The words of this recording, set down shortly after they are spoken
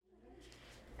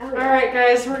All right,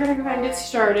 guys, we're going to go ahead and get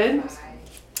started.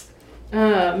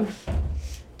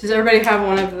 Does everybody have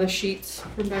one of the sheets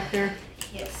from back there?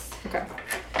 Yes. Okay.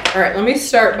 All right, let me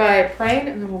start by praying,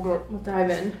 and then we'll dive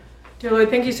in. Dear Lord,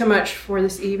 thank you so much for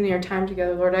this evening, our time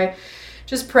together. Lord, I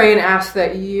just pray and ask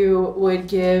that you would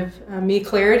give me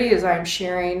clarity as I'm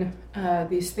sharing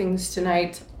these things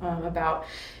tonight about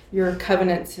your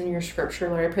covenants and your scripture.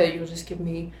 Lord, I pray that you will just give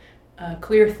me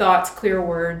clear thoughts, clear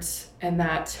words, and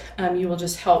that you will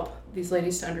just help these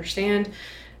ladies to understand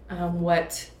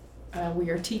what we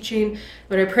are teaching.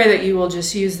 But I pray that you will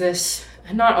just use this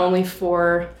not only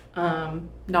for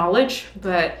knowledge,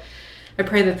 but I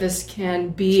pray that this can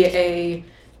be a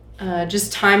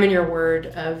just time in your word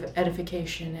of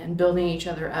edification and building each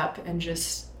other up and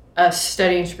just us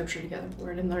studying scripture together,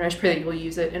 Lord. And Lord, I just pray that you will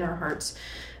use it in our hearts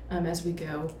as we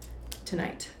go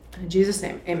tonight. In Jesus'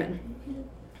 name, amen.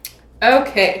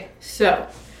 Okay, so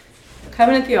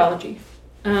covenant theology.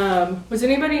 Was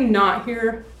anybody not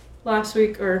here last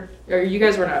week, or you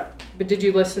guys were not, but did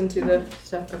you listen to the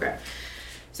stuff? Okay.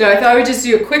 So I thought I would just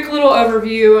do a quick little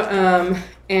overview,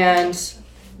 and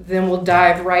then we'll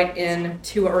dive right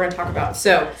into what we're going to talk about.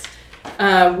 So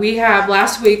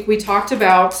last week we talked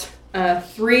about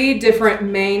 3 different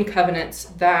main covenants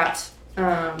that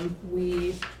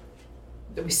we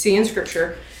see in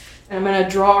Scripture. And I'm going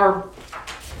to draw our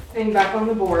thing back on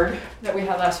the board that we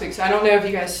had last week. So I don't know if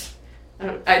you guys,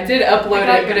 I did upload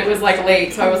it, but it was like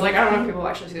late. So I was like, I don't know if people will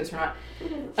actually see this or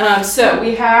not. So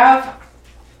we have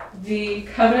the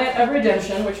covenant of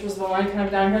redemption, which was the one kind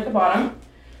of down here at the bottom,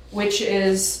 which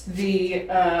is the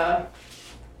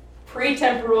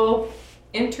pre-temporal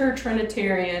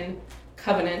intertrinitarian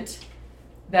covenant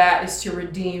that is to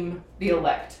redeem the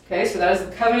elect. Okay, so that is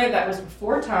the covenant that was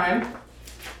before time,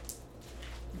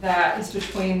 that is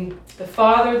between the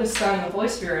Father, the Son, and the Holy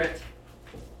Spirit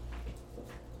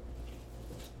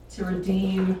to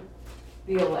redeem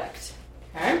the elect.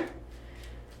 Okay?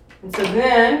 And so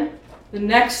then the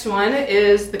next one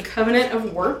is the covenant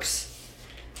of works.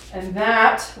 And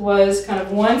that was kind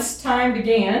of once time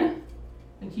began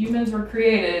and humans were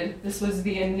created, this was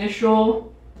the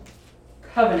initial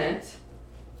covenant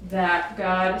that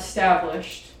God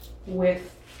established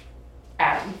with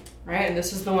Adam. Right, and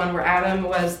this is the one where Adam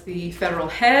was the federal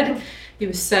head. He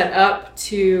was set up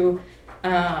to,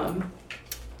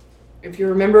 if you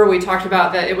remember, we talked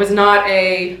about that it was not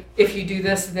if you do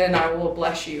this, then I will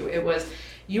bless you. It was,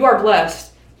 you are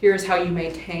blessed. Here's how you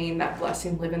maintain that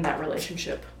blessing, live in that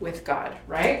relationship with God,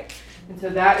 right? And so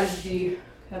that is the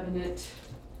covenant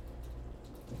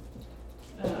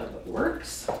of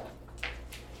works.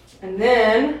 And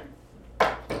then,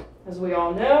 as we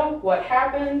all know, what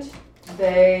happened?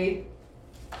 They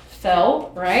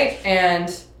fell, right?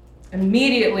 And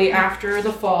immediately after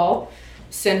the fall,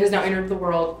 sin has now entered the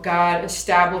world. God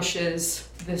establishes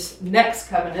this next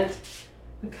covenant,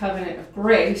 the covenant of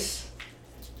grace,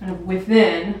 kind of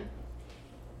within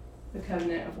the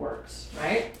covenant of works,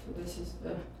 right? So this is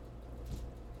the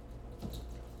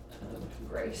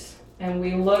grace. And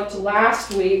we looked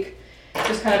last week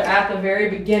just kind of at the very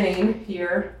beginning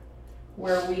here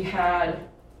where we had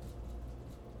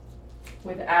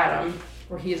with Adam,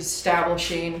 where he is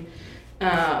establishing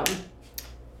that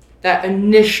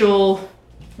initial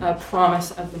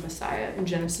promise of the Messiah in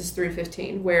Genesis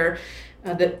 3:15, where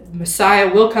the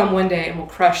Messiah will come one day and will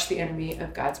crush the enemy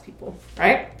of God's people,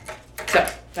 right? So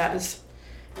that is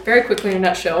very quickly in a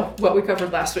nutshell what we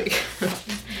covered last week.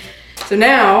 So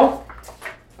now,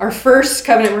 our first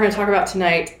covenant we're going to talk about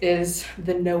tonight is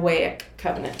the Noahic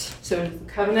covenant. So it is the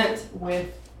covenant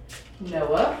with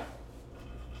Noah.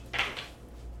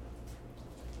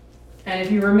 And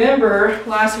if you remember,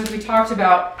 last week we talked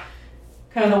about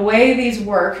kind of the way these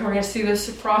work, and we're going to see this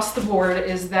across the board,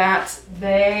 is that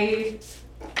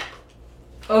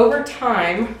over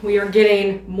time, we are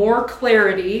getting more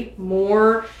clarity,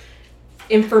 more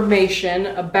information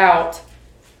about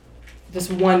this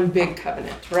one big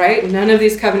covenant, right? None of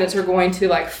these covenants are going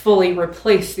to fully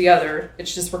replace the other.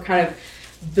 It's just we're kind of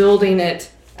building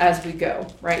it as we go,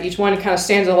 right? Each one kind of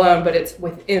stands alone, but it's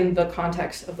within the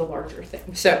context of the larger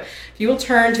thing. So if you will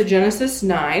turn to Genesis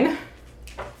 9,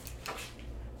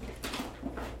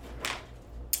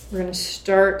 we're going to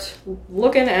start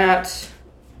looking at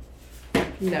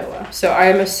Noah. So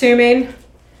I'm assuming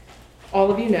all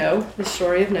of you know the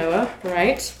story of Noah,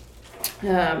 right?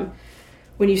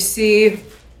 When you see,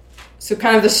 so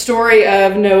kind of the story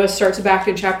of Noah starts back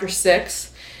in chapter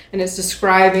 6, and it's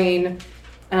describing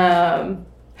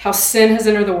how sin has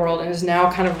entered the world and is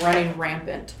now kind of running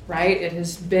rampant, right? It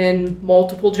has been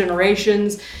multiple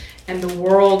generations, and the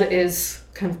world is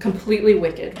completely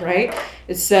wicked, right?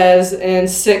 It says in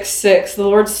 6:6, the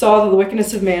Lord saw that the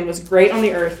wickedness of man was great on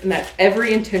the earth, and that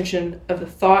every intention of the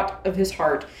thought of his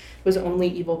heart was only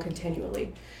evil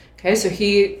continually. Okay, so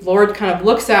Lord kind of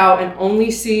looks out and only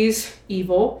sees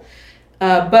evil,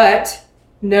 but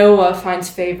Noah finds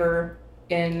favor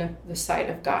in the sight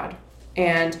of God.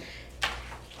 And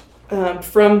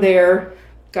from there,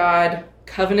 God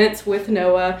covenants with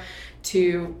Noah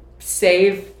to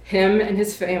save him and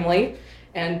his family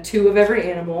and 2 of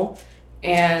every animal.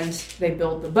 And they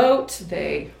build the boat.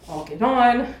 They all get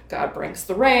on. God brings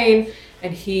the rain,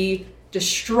 and he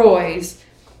destroys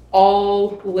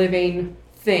all living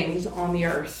things on the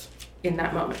earth in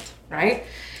that moment, right?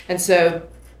 And so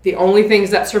the only things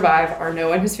that survive are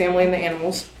Noah and his family and the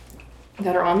animals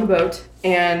that are on the boat.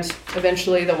 And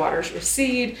eventually the waters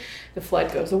recede, the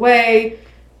flood goes away,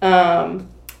 and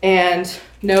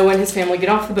Noah and his family get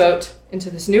off the boat into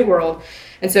this new world.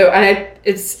 And so I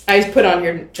put on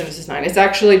here Genesis 9. It's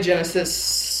actually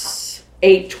Genesis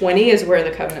 8:20 is where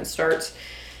the covenant starts.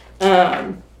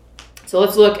 So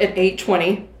let's look at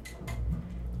 8:20.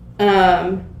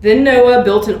 Then Noah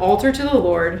built an altar to the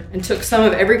Lord and took some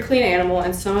of every clean animal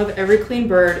and some of every clean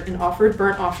bird and offered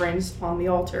burnt offerings on the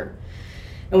altar.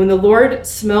 And when the Lord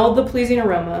smelled the pleasing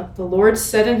aroma, the Lord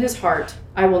said in his heart,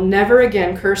 I will never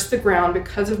again curse the ground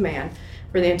because of man,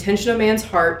 for the intention of man's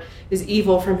heart is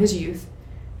evil from his youth.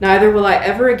 Neither will I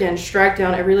ever again strike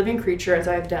down every living creature as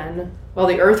I have done. While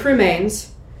the earth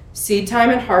remains, seed time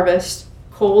and harvest,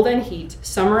 cold and heat,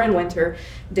 summer and winter,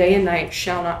 day and night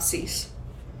shall not cease.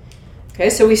 Okay,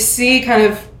 so we see kind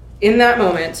of in that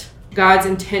moment God's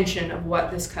intention of what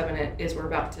this covenant is we're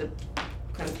about to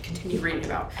kind of continue reading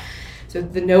about. So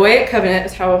the Noahic covenant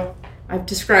is how I've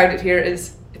described it here,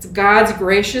 it's God's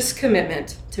gracious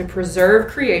commitment to preserve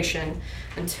creation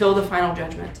until the final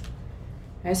judgment.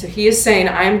 Okay, so he is saying,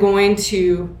 I'm going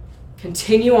to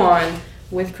continue on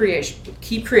with creation,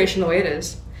 keep creation the way it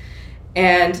is,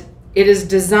 and it is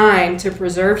designed to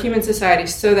preserve human society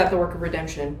so that the work of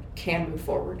redemption can move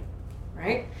forward.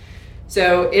 Right?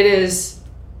 So it is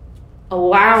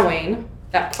allowing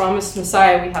that promised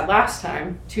Messiah we had last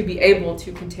time to be able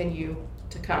to continue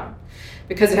to come.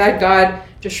 Because had God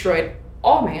destroyed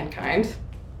all mankind,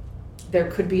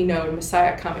 there could be no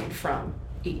Messiah coming from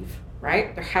Eve,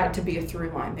 right? There had to be a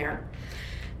through line there.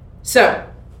 So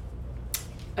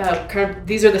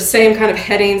these are the same kind of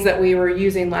headings that we were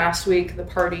using last week: the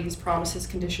parties, promises,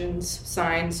 conditions,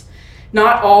 signs.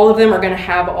 Not all of them are going to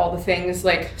have all the things.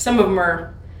 Like some of them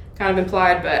are kind of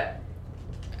implied, but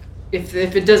if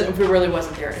it really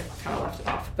wasn't there, it kind of left it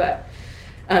off. But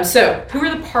so who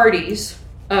are the parties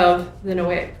of the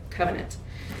Noahic covenant?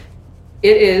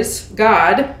 It is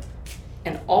God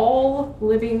and all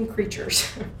living creatures,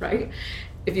 right?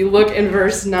 If you look in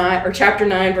verse 9 or chapter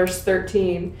 9, verse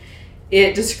 13,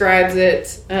 it describes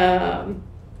it.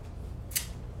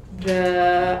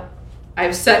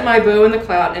 I've set my bow in the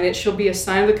cloud, and it shall be a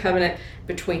sign of the covenant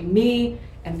between me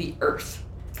and the earth.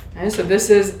 And so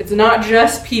it's not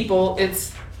just people,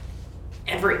 it's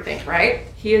everything, right?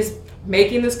 He is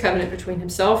making this covenant between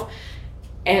himself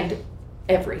and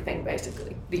everything,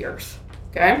 basically, the earth,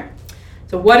 okay?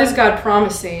 So what is God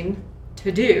promising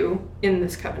to do in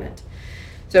this covenant?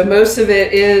 So most of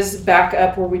it is back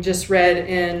up where we just read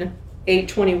in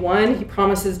 8:21. He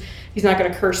promises he's not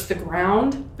going to curse the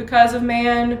ground because of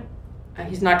man.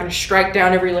 He's not going to strike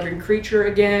down every living creature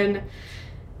again.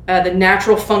 The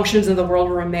natural functions of the world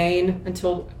will remain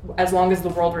as long as the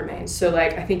world remains. So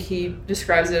I think he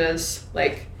describes it as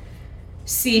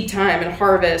seed time and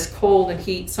harvest, cold and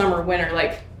heat, summer, winter.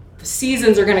 The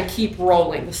seasons are going to keep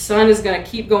rolling. The sun is going to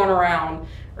keep going around,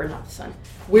 or not the sun.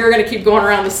 We're going to keep going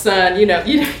around the sun.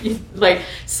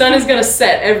 Sun is going to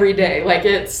set every day.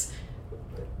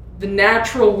 The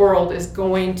natural world is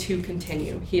going to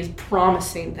continue. He is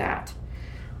promising that.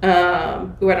 I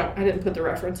didn't put the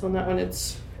reference on that one.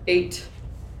 It's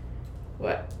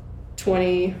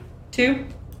 8:22.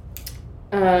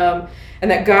 And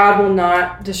that God will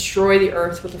not destroy the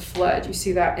earth with a flood. You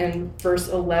see that in verse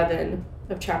 11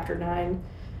 of chapter 9.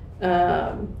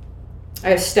 I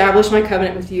establish my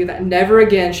covenant with you that never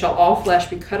again shall all flesh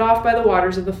be cut off by the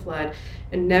waters of the flood,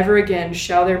 and never again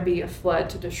shall there be a flood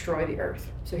to destroy the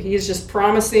earth. So he is just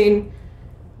promising, I'm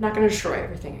not going to destroy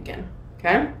everything again.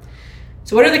 Okay?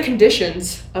 So what are the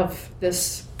conditions of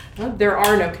this? Well, there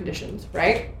are no conditions,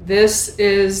 right? This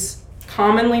is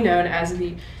commonly known as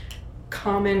the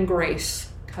common grace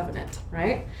covenant,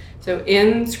 right? So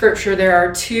in Scripture, there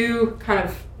are two kind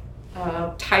of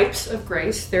types of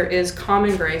grace. There is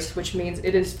common grace, which means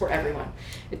it is for everyone.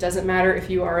 It doesn't matter if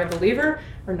you are a believer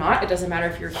or not. It doesn't matter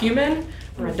if you're human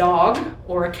or a dog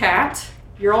or a cat.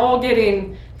 you're all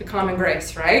getting the common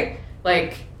grace, right?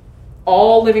 Like,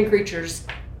 all living creatures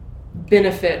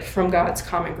benefit from God's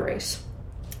common grace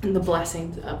and the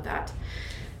blessings of that.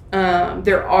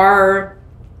 There are,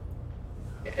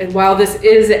 and while this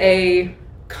is a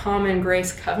common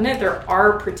grace covenant,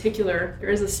 there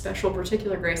is a special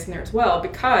particular grace in there as well,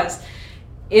 because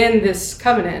in this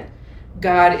covenant,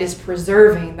 God is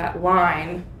preserving that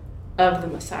line of the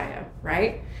Messiah,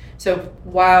 right? So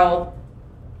while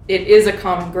it is a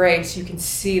common grace, you can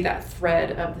see that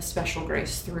thread of the special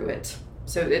grace through it.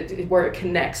 So where it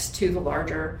connects to the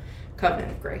larger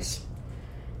covenant of grace.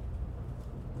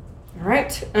 All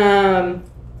right. And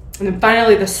then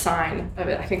finally, the sign of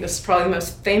it. I think this is probably the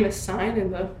most famous sign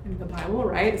in the Bible,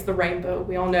 right? It's the rainbow.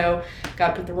 We all know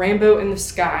God put the rainbow in the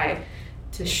sky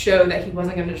to show that he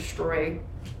wasn't going to destroy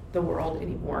the world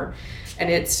anymore. And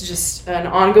it's just an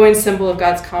ongoing symbol of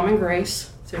God's common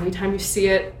grace. So anytime you see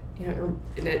it, and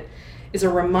it is a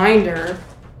reminder.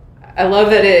 I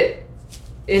love that it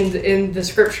in the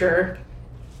scripture,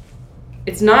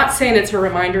 it's not saying it's a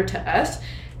reminder to us,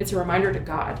 it's a reminder to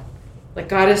God. Like,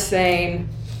 God is saying,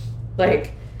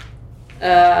 like,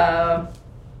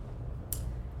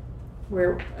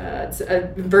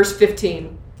 verse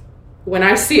 15, when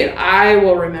I see it, I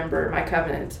will remember my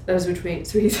covenant that was between.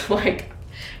 So he's like,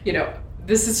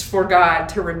 this is for God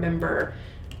to remember.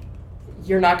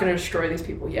 You're not going to destroy these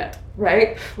people yet,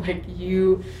 right? Like,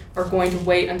 you are going to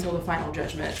wait until the final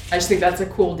judgment. I just think that's a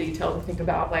cool detail to think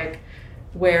about, like,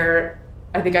 where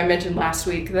I think I mentioned last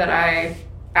week that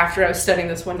after I was studying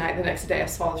this one night, the next day I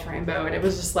saw this rainbow, and it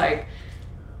was just like,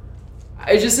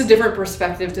 it's just a different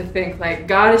perspective to think, like,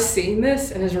 God is seeing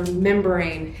this and is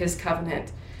remembering his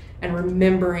covenant and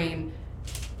remembering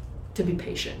to be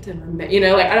patient and, I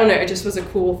don't know, it just was a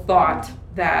cool thought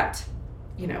that,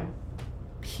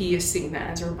 he is seeing that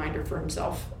as a reminder for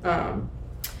himself. And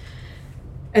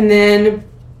then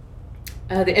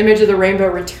the image of the rainbow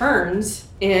returns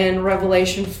in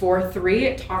Revelation 4:3.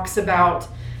 It talks about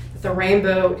that the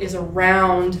rainbow is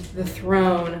around the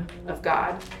throne of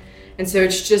God. And so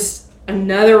it's just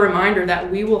another reminder that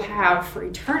we will have for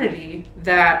eternity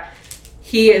that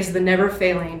he is the never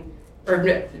failing,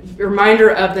 or reminder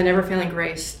of the never failing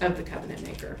grace of the covenant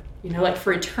maker. Like,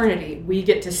 for eternity, we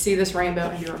get to see this rainbow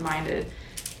and be reminded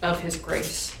of his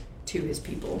grace to his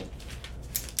people.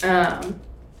 And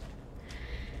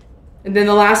then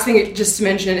the last thing just to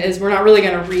mention is, we're not really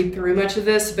going to read through much of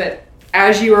this, but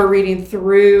as you are reading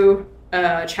through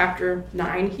chapter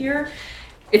 9 here,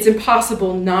 it's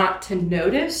impossible not to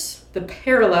notice the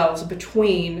parallels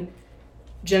between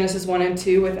Genesis 1 and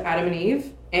 2 with Adam and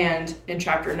Eve and in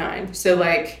chapter 9. So,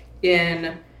 like,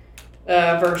 in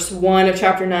verse 1 of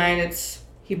chapter 9, it's,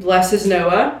 he blesses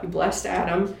Noah, he blessed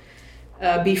Adam,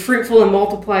 be fruitful and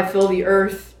multiply, fill the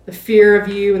earth. The fear of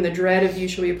you and the dread of you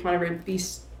shall be upon every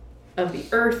beast of the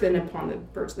earth and upon the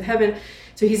birds of the heaven.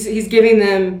 So he's giving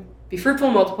them, be fruitful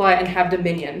and multiply and have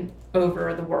dominion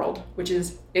over the world, which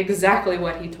is exactly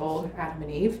what he told Adam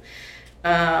and Eve.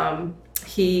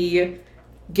 He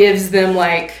gives them,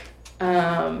 like,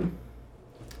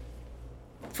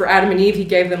 for Adam and Eve, he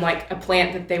gave them, like, a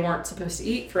plant that they weren't supposed to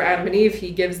eat. For Adam and Eve, he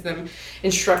gives them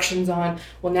instructions on,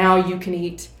 well, now you can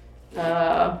eat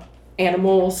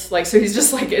animals. Like, so he's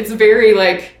just like, it's very,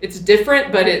 like, it's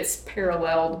different, but it's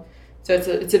paralleled. So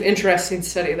it's an interesting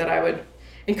study that I would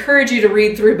encourage you to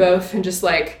read through both and just,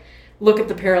 like, look at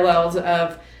the parallels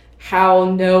of how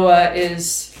Noah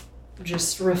is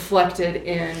just reflected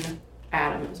in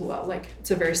Adam as well. Like,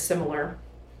 it's a very similar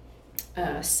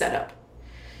setup.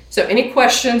 So any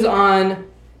questions on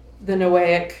the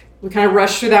Noahic? We kind of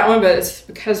rushed through that one, but it's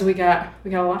because we got a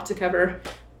lot to cover.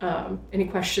 Any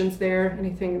questions there?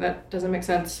 Anything that doesn't make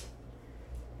sense?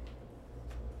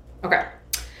 Okay.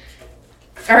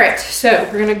 All right, so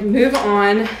we're going to move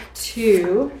on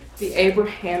to the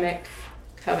Abrahamic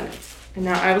covenant. And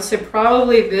now I will say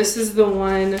probably this is the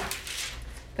one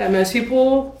that most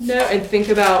people know and think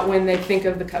about when they think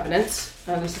of the covenants.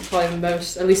 This is probably the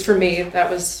most, at least for me, that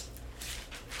was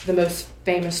the most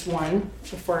famous one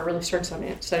before I really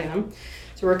started studying them.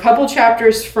 So we're a couple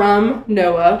chapters from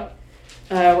Noah.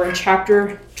 We're in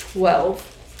chapter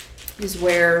 12 is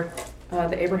where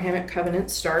the Abrahamic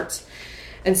covenant starts.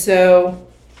 And so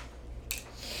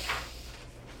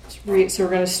we're going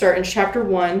to start in chapter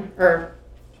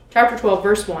 12,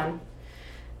 verse 1.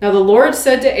 Now the Lord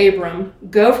said to Abram,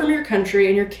 go from your country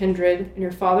and your kindred and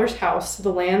your father's house to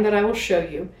the land that I will show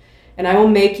you, and I will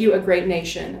make you a great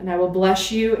nation, and I will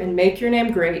bless you and make your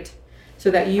name great,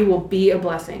 so that you will be a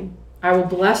blessing. I will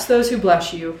bless those who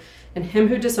bless you, and him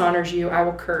who dishonors you I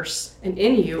will curse, and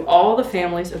in you all the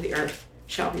families of the earth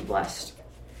shall be blessed.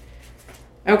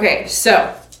 Okay,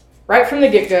 so right from the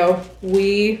get-go,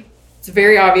 it's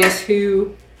very obvious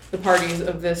who the parties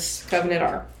of this covenant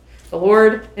are. The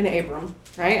Lord and Abram,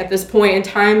 right? At this point in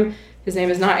time, his name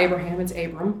is not Abraham, it's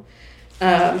Abram.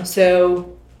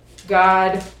 So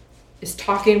God is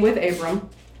talking with Abram,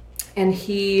 and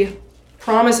he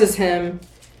promises him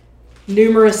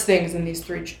numerous things in these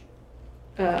three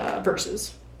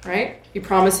verses, right? He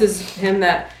promises him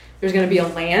that there's going to be a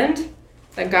land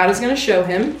that God is going to show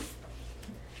him.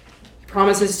 He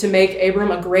promises to make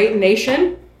Abram a great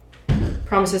nation,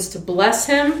 promises to bless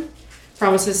him,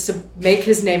 promises to make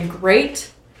his name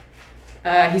great.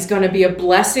 He's going to be a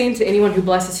blessing to anyone who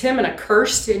blesses him and a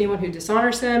curse to anyone who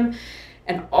dishonors him.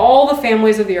 And all the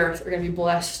families of the earth are going to be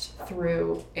blessed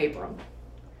through Abram.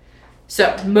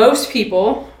 So most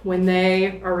people, when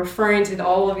they are referring to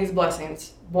all of these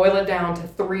blessings, boil it down to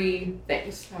three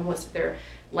things. I've listed there: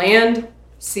 land,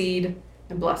 seed,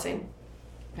 and blessing.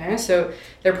 Okay, so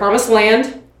their promised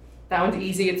land, that one's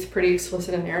easy. It's pretty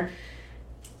explicit in there.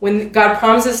 When God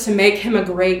promises to make him a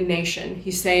great nation,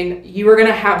 he's saying, you are going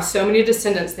to have so many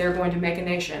descendants, they're going to make a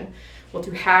nation. Well,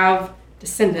 to have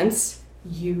descendants,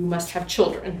 you must have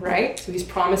children, right? So he's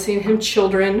promising him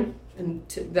children, and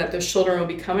that those children will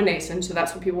become a nation. So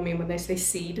that's what people mean when they say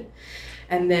seed.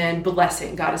 And then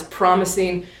blessing. God is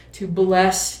promising to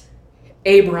bless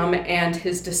Abram and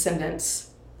his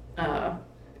descendants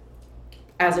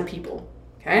as a people.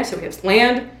 Okay, so we have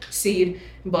land, seed,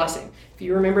 and blessing. If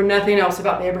you remember nothing else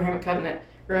about the Abrahamic covenant,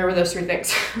 remember those three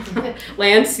things.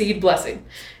 Land, seed, blessing.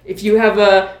 If you have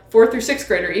a 4th through 6th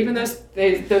grader, even those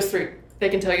three, they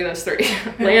can tell you those three.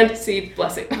 Land, seed,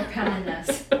 blessing. What kind of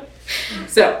us?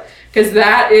 So, because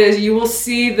that is, you will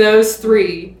see those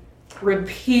three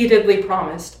repeatedly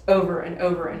promised over and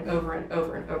over and over and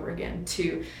over and over again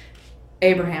to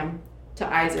Abraham, to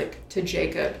Isaac, to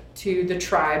Jacob, to the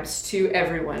tribes, to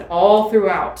everyone, all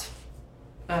throughout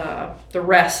the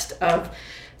rest of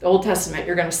the Old Testament.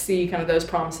 You're going to see kind of those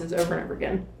promises over and over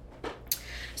again.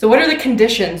 So what are the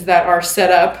conditions that are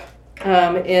set up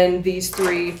in these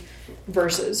three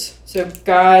verses? So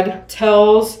God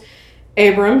tells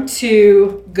Abram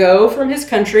to go from his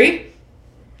country,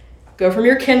 go from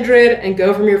your kindred, and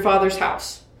go from your father's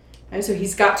house. Okay, so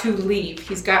he's got to leave.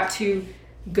 He's got to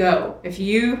go.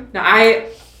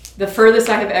 The furthest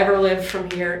I have ever lived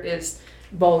from here is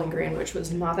Bowling Green, which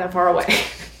was not that far away.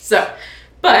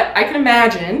 But I can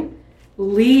imagine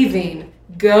leaving,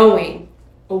 going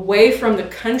away from the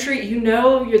country. You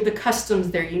know the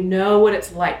customs there. You know what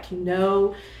it's like. You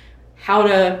know how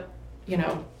to,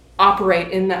 operate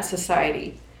in that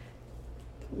society.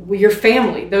 Your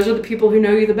family, those are the people who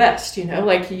know you the best.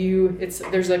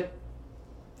 There's a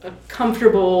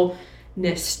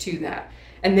comfortableness to that.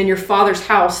 And then your father's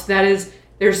house, there's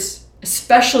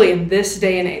especially in this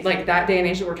day and age, like that day and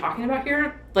age that we're talking about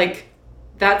here, like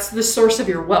that's the source of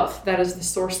your wealth. That is the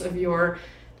source of your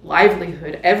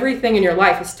livelihood. Everything in your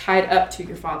life is tied up to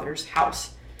your father's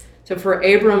house. So for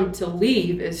Abram to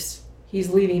leave, he's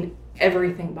leaving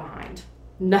everything behind.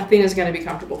 Nothing is going to be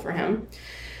comfortable for him.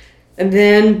 And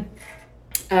then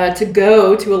to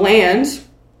go to a land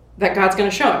that God's going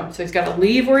to show him. So he's got to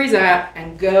leave where he's at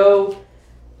and go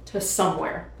to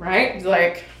somewhere, right? He's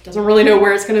like, doesn't really know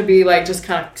where it's going to be. Like, just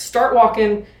kind of start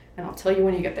walking and I'll tell you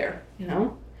when you get there,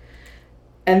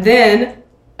 And then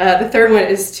the third one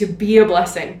is to be a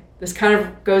blessing. This kind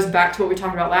of goes back to what we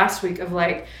talked about last week of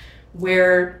like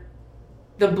where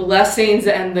the blessings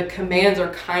and the commands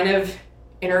are kind of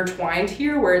intertwined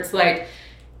here, where it's like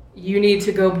you need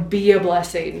to go be a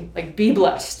blessing, like be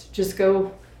blessed. Just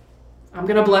go, I'm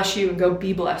going to bless you and go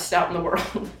be blessed out in the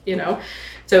world,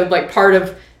 So like part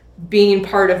of being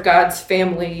part of God's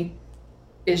family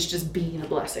is just being a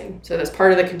blessing. So that's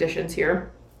part of the conditions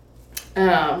here.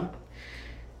 So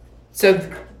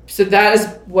that is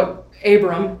what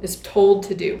Abram is told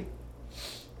to do.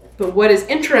 But what is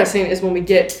interesting is when we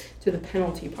get to the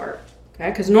penalty part. Okay?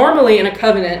 Because normally in a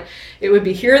covenant, it would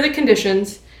be, here are the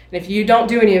conditions, and if you don't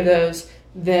do any of those,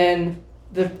 then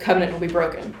the covenant will be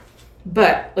broken.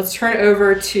 But let's turn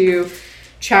over to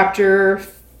chapter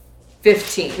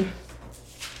 15.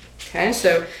 Okay,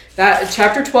 so that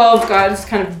chapter 12, God's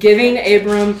kind of giving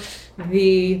Abram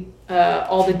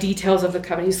all the details of the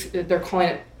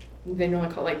covenant. They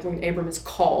normally call it like when Abram is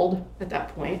called at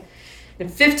that point.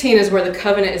 And 15 is where the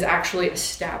covenant is actually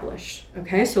established.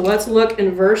 Okay, so let's look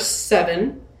in verse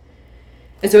 7.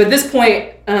 And so at this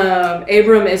point,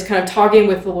 Abram is kind of talking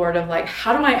with the Lord of like,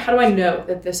 how do I know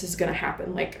that this is going to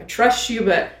happen? Like, I trust you,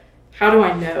 but how do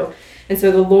I know? And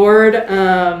so the Lord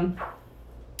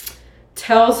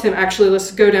tells him, actually,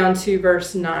 let's go down to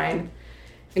verse 9.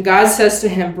 And God says to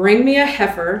him, bring me a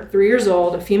heifer 3 years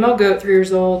old, a female goat 3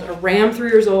 years old, a ram 3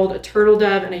 years old, a turtle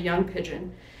dove, and a young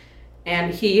pigeon.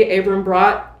 And Abram,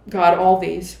 brought God all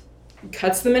these,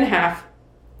 cuts them in half,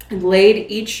 and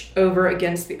laid each over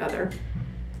against the other.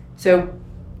 So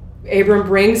Abram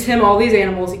brings him all these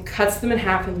animals, he cuts them in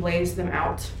half and lays them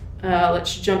out.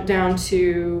 Let's jump down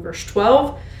to verse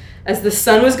 12. As the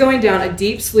sun was going down, a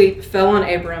deep sleep fell on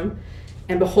Abram,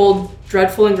 and behold,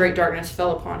 dreadful and great darkness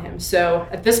fell upon him. So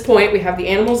at this point, we have the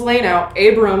animals laying out.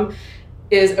 Abram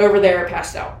is over there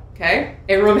passed out, okay?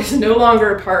 Abram is no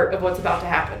longer a part of what's about to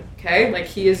happen, okay? Like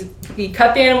he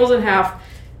cut the animals in half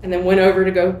and then went over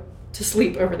to go to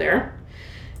sleep over there.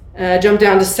 Jump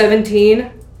down to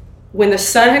 17. When the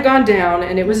sun had gone down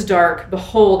and it was dark,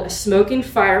 behold, a smoking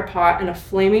fire pot and a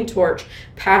flaming torch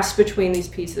passed between these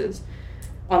pieces.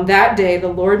 On that day, the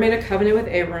Lord made a covenant with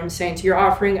Abram, saying, to your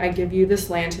offering, I give you this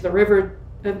land, to the river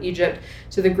of Egypt,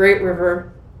 to the great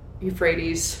river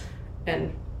Euphrates,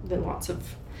 and then lots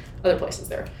of other places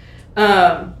there.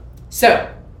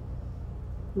 So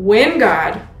when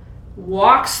God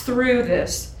walks through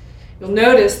this, you'll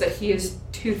notice that he is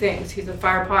two things. He's a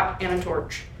fire pot and a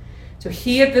torch. So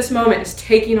he, at this moment, is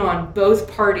taking on both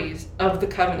parties of the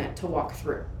covenant to walk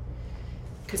through.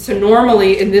 So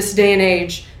normally, in this day and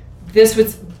age,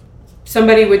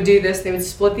 somebody would do this. They would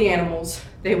split the animals.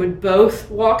 They would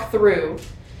both walk through.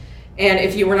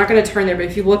 And we're not going to turn there, but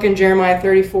if you look in Jeremiah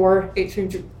 34,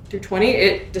 18 through 20,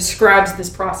 it describes this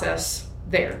process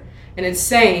there. And it's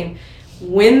saying,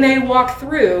 when they walk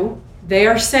through, they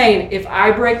are saying, if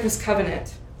I break this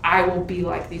covenant, I will be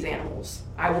like these animals.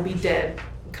 I will be dead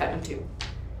and cut in two.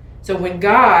 So when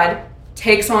God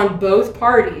takes on both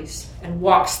parties and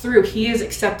walks through, he is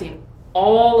accepting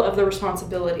all of the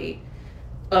responsibility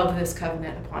of this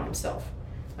covenant upon himself.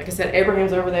 Like I said,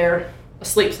 Abraham's over there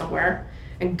asleep somewhere,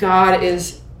 and God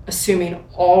is assuming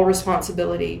all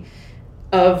responsibility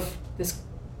of this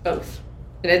oath.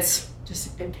 And it's,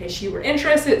 just in case you were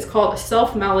interested, it's called a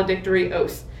self-maledictory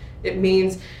oath. It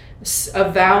means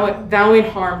vowing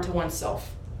harm to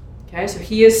oneself. Okay, so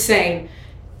he is saying,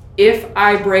 if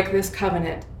I break this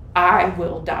covenant, I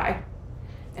will die.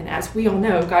 And as we all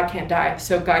know, God can't die,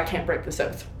 so God can't break this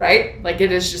oath, right? Like,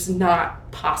 it is just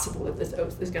not possible that this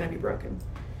oath is going to be broken.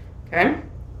 Okay?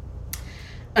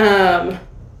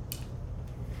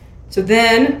 So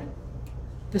then,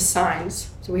 the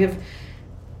signs. So we have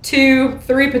 2,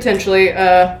 3 potentially.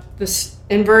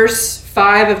 In verse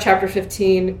 5 of chapter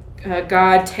 15,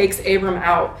 God takes Abram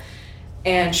out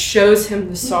and shows him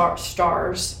the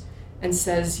stars and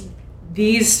says,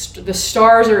 the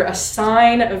stars are a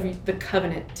sign of the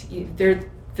covenant to you.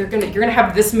 You're gonna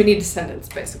have this many descendants,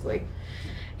 basically.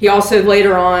 He also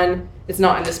later on, it's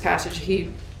not in this passage, he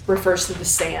refers to the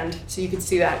sand, so you can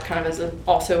see that kind of as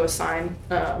also a sign,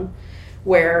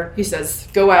 where he says,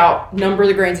 go out, number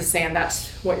the grains of sand,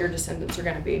 that's what your descendants are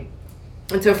going to be.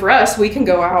 And so for us, we can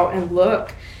go out and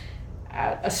look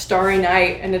at a starry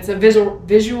night, and it's a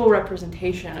visual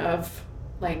representation of,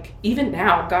 like, even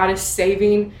now, God is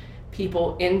saving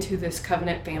people into this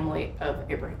covenant family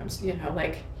of Abraham's.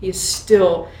 Like, he is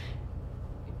still,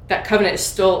 that covenant is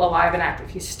still alive and active.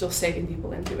 He's still saving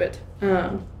people into it.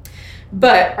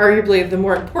 But arguably the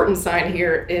more important sign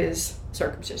here is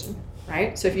circumcision,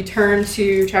 right? So if you turn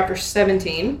to chapter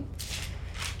 17,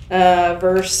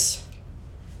 verse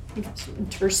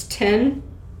 10,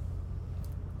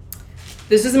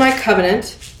 this is my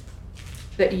covenant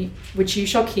which you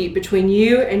shall keep between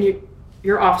you and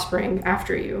your offspring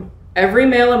after you. Every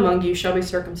male among you shall be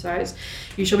circumcised.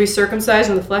 You shall be circumcised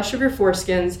in the flesh of your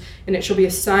foreskins, and it shall be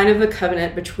a sign of the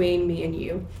covenant between me and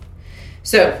you.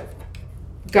 So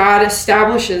God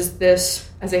establishes this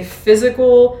as a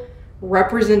physical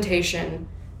representation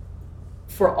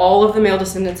for all of the male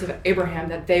descendants of Abraham,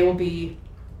 that they will be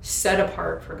set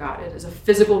apart for God. It is a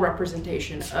physical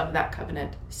representation of that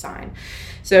covenant sign.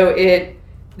 So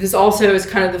this also is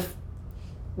kind of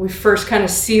we first kind of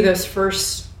see those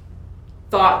first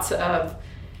thoughts of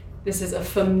this is a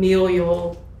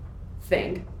familial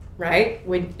thing, right?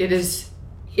 When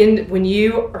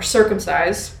you are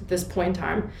circumcised at this point in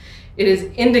time, it is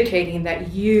indicating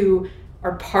that you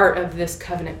are part of this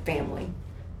covenant family.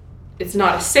 It's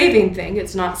not a saving thing.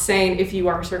 It's not saying if you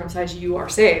are circumcised, you are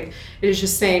saved. It is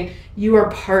just saying you are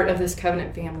part of this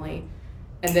covenant family.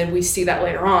 And then we see that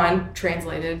later on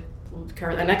translated, we'll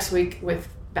cover that next week, with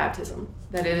baptism,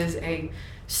 that it is a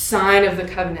sign of the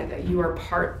covenant that you are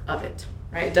part of it,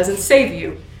 right? It doesn't save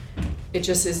you. It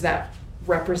just is that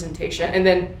representation. And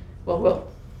then, we'll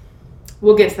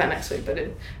get to that next week, but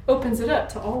it opens it up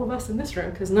to all of us in this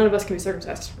room, because none of us can be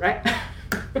circumcised, right?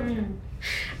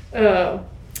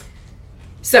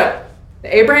 So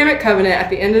The Abrahamic covenant, at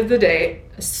the end of the day,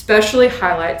 especially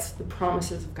highlights the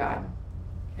promises of God.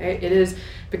 Okay? It is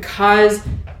because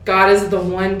God is the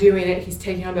one doing it. He's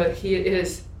taking on both. He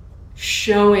is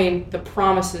showing the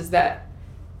promises that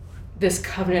this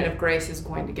covenant of grace is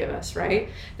going to give us, right?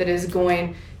 That is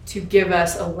going to give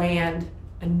us a land,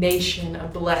 a nation, a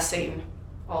blessing,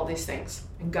 all these things.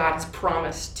 And God has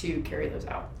promised to carry those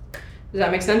out. Does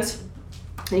that make sense?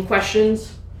 Any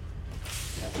questions?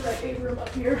 Right, Abram up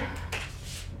here.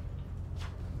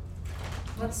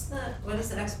 What is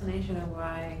the explanation of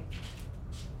why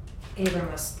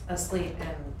Abram was asleep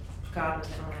and God was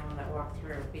the only one that walked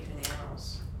through between the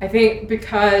animals? I think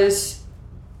because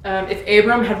if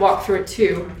Abram had walked through it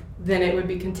too, then it would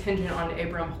be contingent on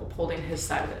Abram upholding his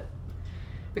side of it.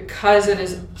 Because it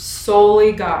is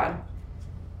solely God,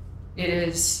 it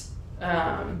is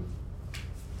not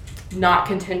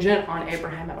contingent on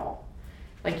Abraham at all.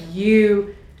 Like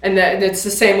you, and it's the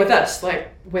same with us, like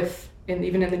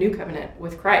even in the new covenant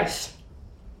with Christ.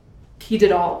 He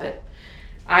did all of it.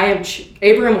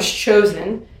 Abraham was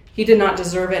chosen. He did not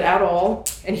deserve it at all,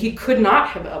 and he could not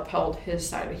have upheld his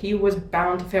side of it. He was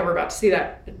bound to fail. We're about to see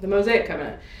that, the Mosaic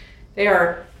covenant. They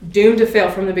are doomed to fail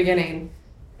from the beginning,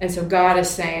 and so God is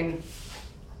saying,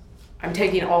 I'm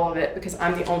taking all of it because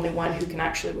I'm the only one who can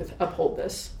actually uphold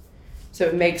this. So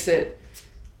it makes it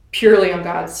purely on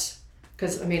God's,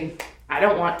 because, I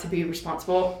don't want to be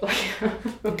responsible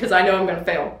because I know I'm going to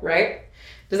fail, right?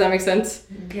 Does that make sense?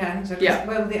 Yeah, I think so. Yeah.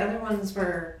 Well, the other ones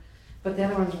were, are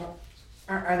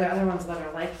there other ones that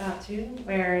are like that too,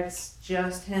 where it's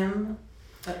just him?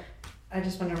 But I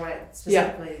just wonder why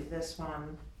specifically this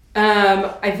one.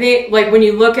 I think, like, when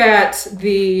you look at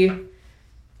the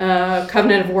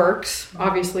covenant of works,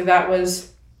 obviously that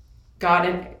was God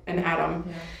and Adam.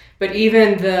 Yeah. But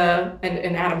even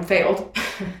and Adam failed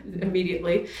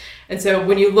immediately. And so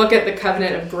when you look at the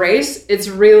covenant of grace, it's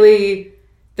really,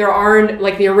 there aren't,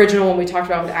 like the original one we talked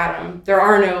about with Adam, there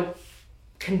are no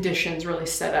conditions really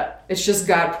set up. It's just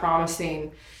God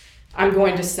promising, I'm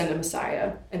going to send a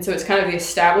Messiah. And so it's kind of the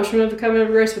establishment of the covenant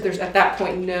of grace, but there's at that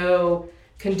point no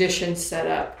conditions set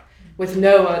up. With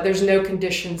Noah, there's no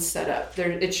conditions set up.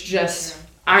 It's just,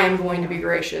 I am going to be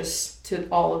gracious to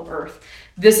all of earth.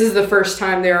 This is the first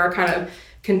time there are kind of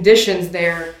conditions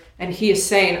there, and he is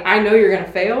saying, I know you're going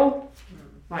to fail.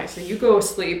 Right, so you go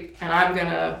asleep, and I'm going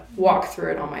to walk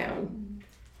through it on my own.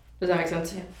 Does that make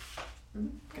sense? Yeah.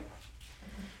 Okay.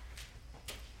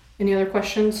 Any other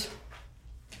questions?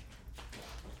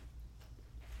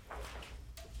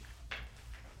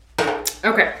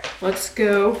 Okay, let's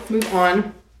move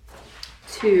on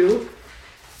to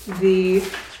the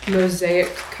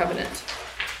Mosaic covenant.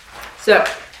 So,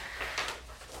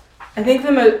 I think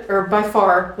by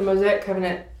far, the Mosaic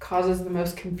covenant causes the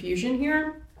most confusion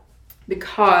here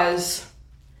because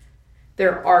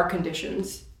there are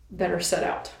conditions that are set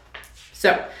out.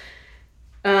 So,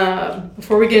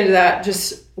 before we get into that,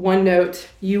 just one note.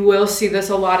 You will see this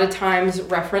a lot of times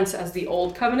referenced as the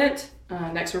Old Covenant.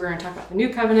 Next, we're going to talk about the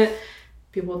New Covenant.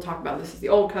 People will talk about this as the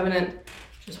Old Covenant.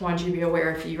 Just wanted you to be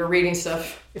aware if you are reading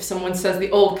stuff, if someone says the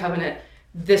Old Covenant,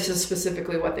 this is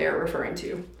specifically what they are referring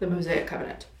to, the Mosaic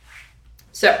Covenant.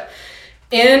 So,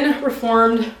 in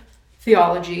Reformed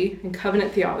theology and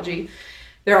covenant theology,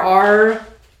 there are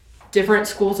different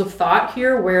schools of thought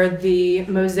here where the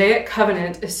Mosaic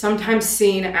covenant is sometimes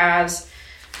seen as,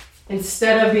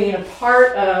 instead of being a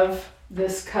part of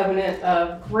this covenant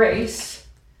of grace,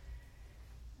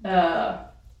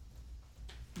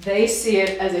 they see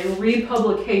it as a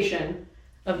republication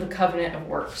of the covenant of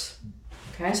works.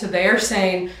 Okay, so they are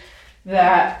saying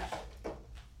that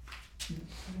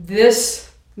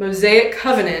this Mosaic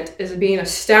covenant is being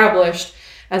established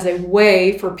as a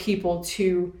way for people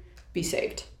to be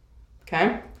saved.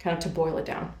 Okay, kind of to boil it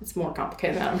down. It's more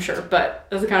complicated than that, I'm sure, but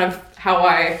that's kind of how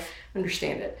I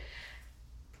understand it.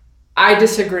 I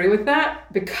disagree with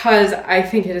that because I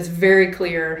think it is very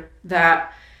clear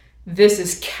that this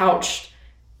is couched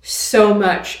so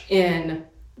much in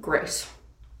grace.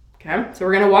 Okay, so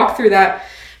we're going to walk through that,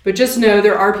 but just know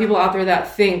there are people out there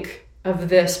that think of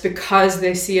this because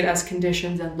they see it as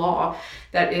conditions and law,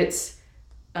 that it's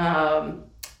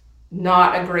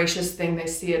not a gracious thing. They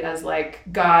see it as like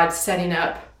God setting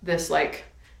up this, like,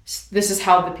 this is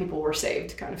how the people were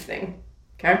saved kind of thing.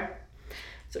 Okay,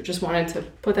 so just wanted to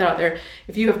put that out there.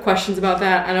 If you have questions about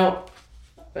that,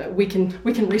 we can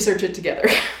research it together.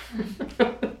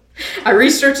 I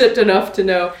researched it enough to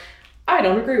know I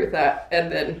don't agree with that,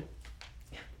 and then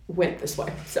went this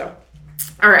way. So,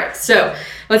 all right, so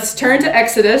let's turn to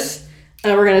Exodus.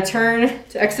 We're going to turn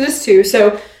to Exodus 2.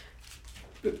 So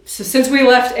so since we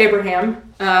left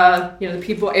Abraham, the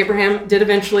people, Abraham did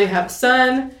eventually have a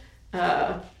son,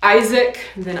 Isaac,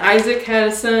 and then Isaac had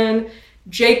a son,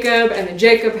 Jacob, and then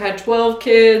Jacob had 12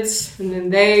 kids, and then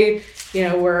they,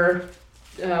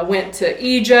 went to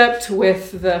Egypt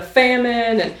with the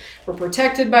famine and were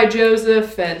protected by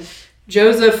Joseph, and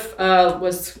Joseph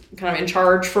was kind of in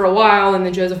charge for a while, and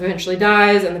then Joseph eventually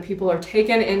dies, and the people are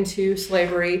taken into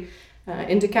slavery,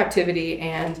 into captivity,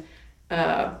 and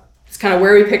it's kind of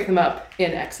where we pick them up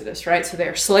in Exodus, right? So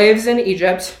they're slaves in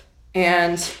Egypt,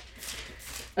 and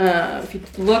if you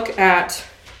look at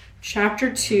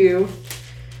chapter 2,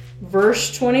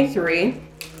 verse 23,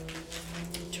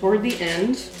 toward the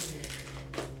end,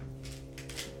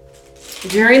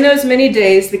 during those many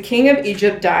days, the king of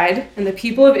Egypt died, and the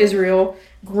people of Israel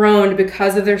groaned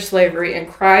because of their slavery and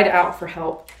cried out for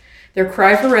help. Their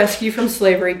cry for rescue from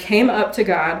slavery came up to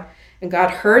God, and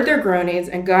God heard their groanings,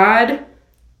 and God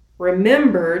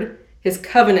remembered his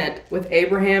covenant with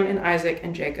Abraham and Isaac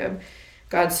and Jacob.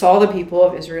 God saw the people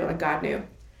of Israel, and God knew.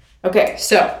 Okay,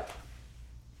 so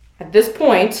at this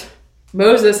point,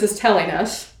 Moses is telling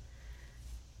us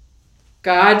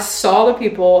God saw the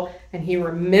people and he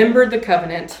remembered the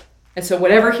covenant. And so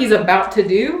whatever he's about to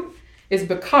do is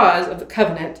because of the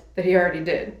covenant that he already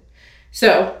did.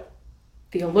 So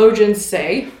theologians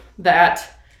say that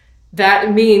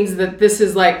means that this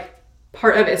is like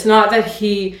part of it. It's not that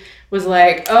he was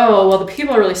like, oh, well, the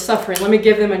people are really suffering. Let me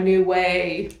give them a new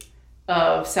way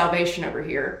of salvation over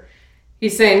here.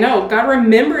 He's saying, no, God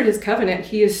remembered his covenant.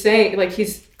 He is saying, like,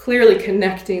 he's clearly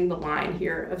connecting the line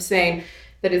here of saying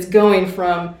that it's going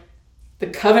from the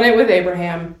covenant with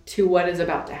Abraham to what is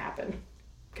about to happen.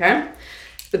 Okay?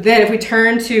 But then if we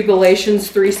turn to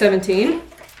Galatians 3:17,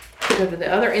 go to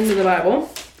the other end of the Bible.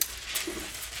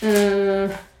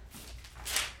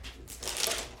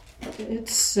 It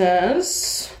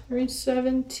says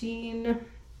 3:17.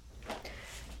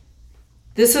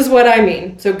 This is what I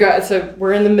mean. So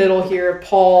we're in the middle here.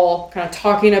 Paul kind of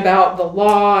talking about the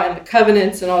law and the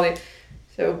covenants and all that.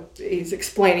 So he's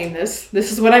explaining this.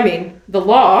 This is what I mean. The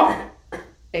law,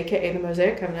 aka the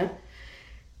Mosaic covenant,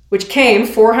 which came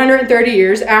 430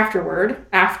 years after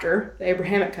the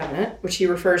Abrahamic covenant, which he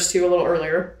refers to a little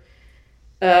earlier,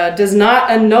 does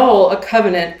not annul a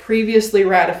covenant previously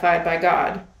ratified by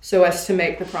God so as to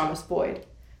make the promise void.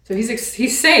 So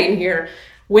he's saying here,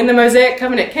 when the Mosaic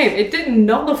covenant came, it didn't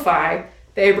nullify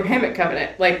the Abrahamic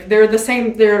covenant. Like, they're the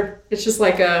same, it's just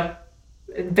like a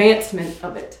advancement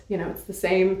of it. It's the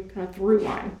same kind of through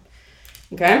line.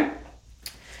 Okay?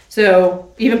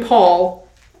 So even Paul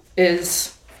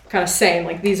is kind of saying,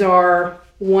 like, these are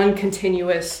one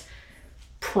continuous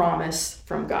promise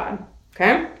from God.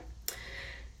 Okay?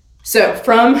 So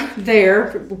from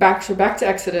there, back to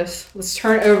Exodus. Let's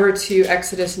turn over to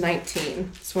Exodus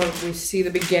 19. That's where we see the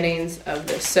beginnings of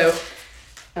this. So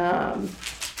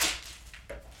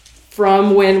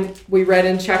from when we read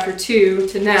in chapter 2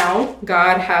 to now,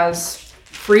 God has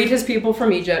freed his people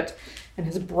from Egypt and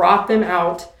has brought them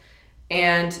out,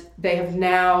 and they are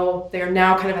now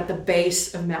kind of at the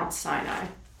base of Mount Sinai.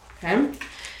 Okay?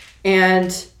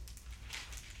 And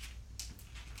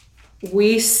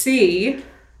we see,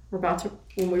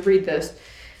 when we read this,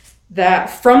 that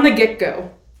from the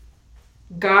get-go,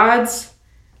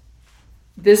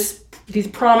 these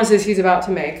promises he's about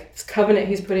to make, this covenant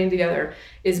he's putting together,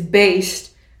 is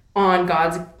based on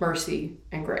God's mercy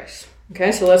and grace.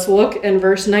 Okay, so let's look in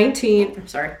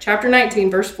chapter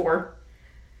 19, verse 4.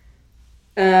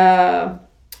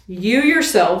 You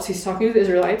yourselves, he's talking to the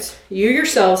Israelites, you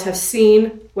yourselves have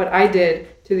seen what I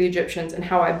did to the Egyptians and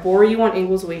how I bore you on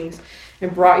eagle's wings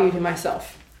and brought you to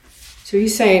myself. So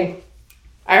he's saying,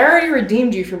 I already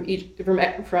redeemed you from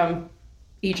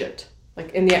Egypt,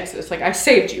 like in the Exodus. Like, I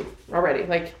saved you already.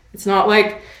 Like, it's not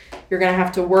like you're going to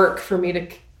have to work for me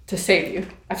to save you.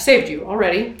 I've saved you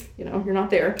already. You're not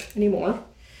there anymore.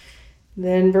 And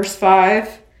then verse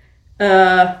 5,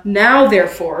 now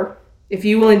therefore, if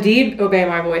you will indeed obey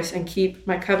my voice and keep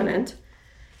my covenant.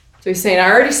 So he's saying, I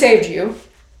already saved you.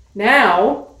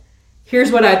 Now,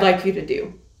 here's what I'd like you to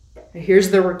do.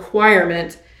 Here's the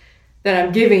requirement that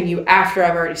I'm giving you after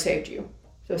I've already saved you.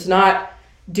 So it's not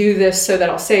do this so that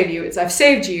I'll save you. It's I've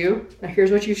saved you. Now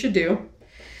here's what you should do.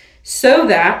 So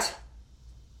that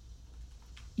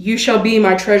you shall be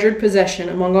my treasured possession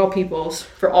among all peoples,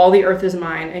 for all the earth is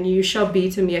mine, and you shall be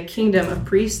to me a kingdom of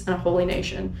priests and a holy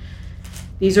nation.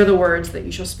 These are the words that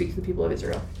you shall speak to the people of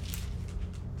Israel.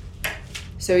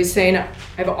 So he's saying,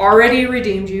 I've already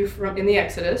redeemed you in the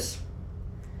Exodus.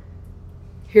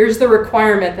 Here's the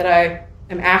requirement that I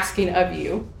am asking of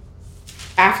you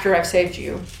after I've saved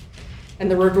you. And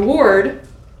the reward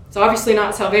It's obviously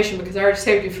not salvation because I already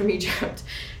saved you from Egypt.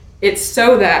 It's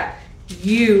so that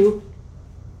you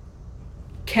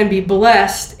can be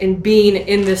blessed in being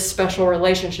in this special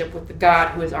relationship with the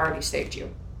God who has already saved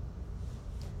you.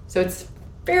 So it's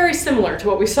very similar to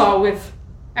what we saw with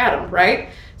Adam,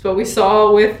 right? It's what we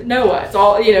saw with Noah. It's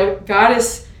all, he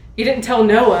didn't tell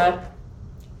Noah,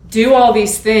 do all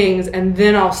these things and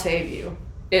then I'll save you.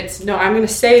 It's, no, I'm going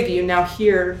to save you. Now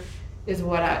here is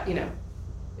what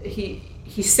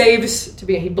he saves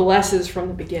he blesses from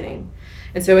the beginning.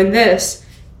 And so in this,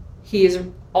 he has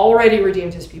already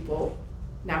redeemed his people.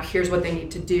 Now here's what they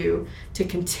need to do to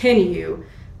continue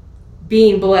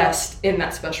being blessed in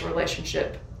that special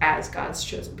relationship as God's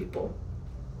chosen people.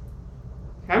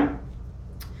 Okay?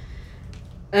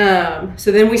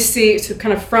 So then we see, so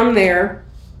kind of from there,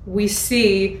 we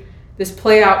see this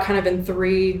play out kind of in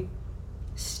 3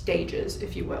 stages,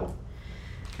 if you will.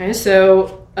 Okay,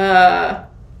 so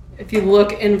if you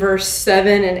look in verse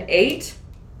 7 and 8,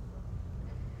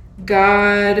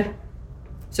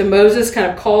 so Moses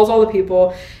kind of calls all the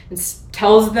people and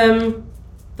tells them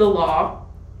the law.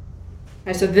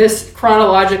 And so this,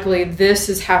 chronologically, this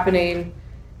is happening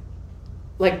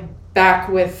like back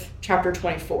with chapter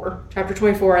 24. Chapter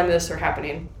 24 and this are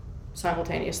happening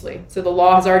simultaneously. So the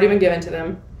law has already been given to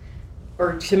them,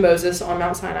 or to Moses on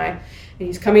Mount Sinai, and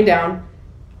he's coming down.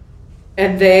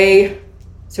 And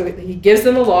so he gives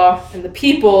them the law, and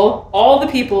all the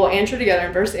people answer together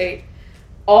in verse 8,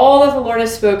 all that the Lord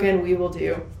has spoken, we will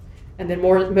do. And then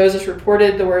Moses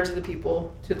reported the words of the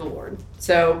people to the Lord.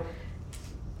 So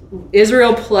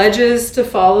Israel pledges to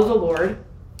follow the Lord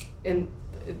in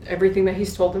everything that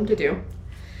he's told them to do.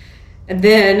 And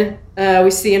then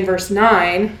we see in verse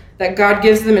 9 that God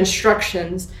gives them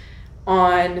instructions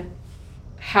on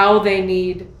how they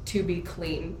need to be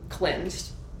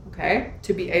cleansed, okay?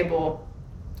 To be able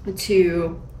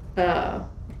to...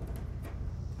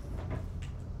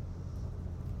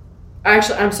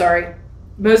 Actually, I'm sorry.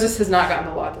 Moses has not gotten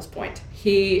the law at this point.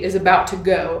 He is about to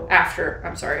go after.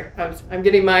 I'm sorry. I'm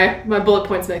getting my bullet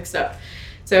points mixed up.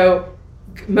 So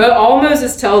all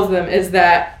Moses tells them is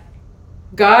that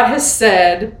God has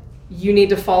said, you need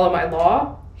to follow my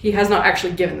law. He has not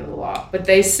actually given them the law. But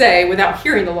they say, without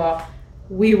hearing the law,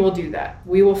 we will do that.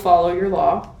 We will follow your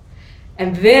law.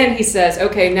 And then he says,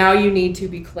 okay, now you need to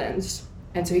be cleansed.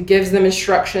 And so he gives them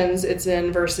instructions. It's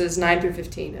in verses 9 through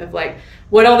 15 of like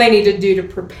what all they need to do to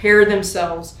prepare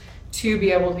themselves to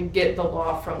be able to get the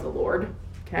law from the Lord.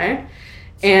 Okay?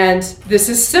 And this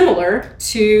is similar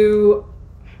to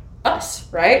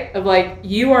us, right? Of like,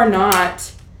 you are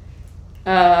not,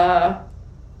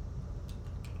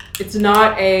 it's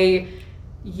not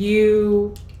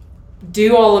you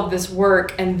do all of this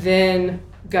work and then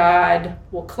God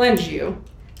will cleanse you.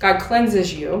 God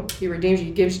cleanses you, he redeems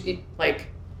you, gives you,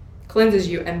 cleanses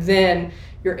you, and then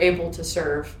you're able to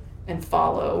serve and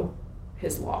follow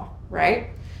his law,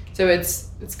 right? So it's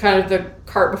kind of the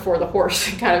cart before the horse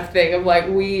kind of thing of like,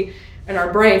 we, in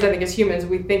our brains, I think as humans,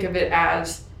 we think of it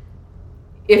as,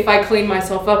 if I clean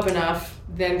myself up enough,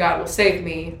 then God will save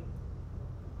me.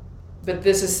 But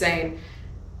this is saying,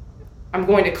 I'm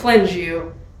going to cleanse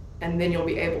you, and then you'll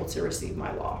be able to receive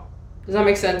my law. Does that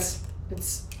make sense?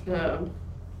 It's,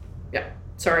 yeah,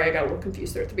 sorry, I got a little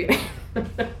confused there at the beginning.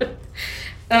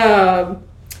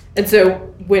 And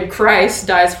so when Christ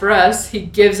dies for us, he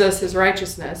gives us his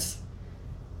righteousness,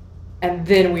 and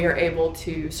then we are able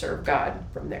to serve God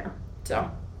from there. So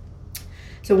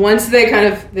once they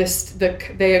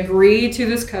they agree to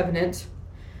this covenant,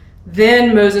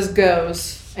 then Moses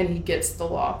goes and he gets the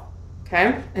law.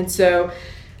 Okay, and so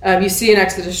you see in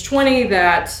Exodus 20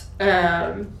 that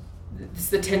it's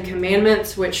the 10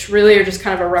 Commandments, which really are just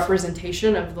kind of a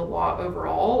representation of the law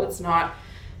overall. It's not,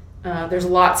 there's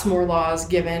lots more laws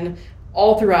given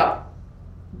all throughout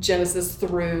Genesis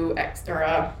through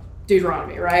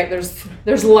Deuteronomy, right?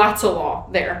 There's lots of law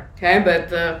there, okay? But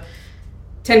the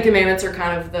 10 Commandments are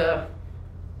kind of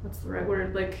what's the right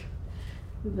word? Like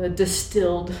the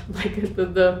distilled, like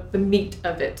the meat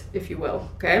of it, if you will,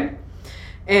 okay?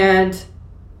 And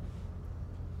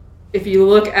if you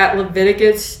look at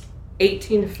Leviticus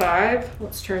 18:5,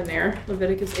 let's turn there.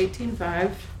 Leviticus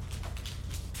 18:5.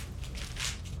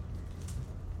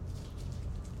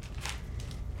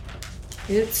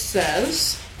 It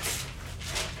says,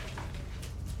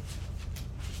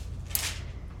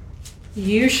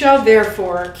 "You shall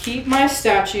therefore keep my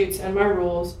statutes and my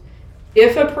rules.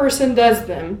 If a person does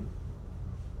them,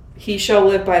 he shall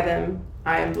live by them.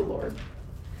 I am the Lord."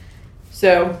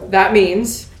 So that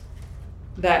means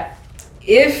that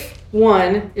if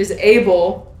one is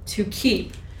able to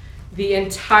keep the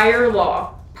entire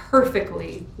law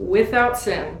perfectly without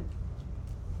sin,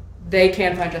 they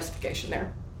can find justification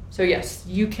there. So yes,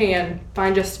 you can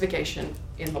find justification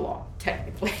in the law,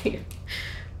 technically.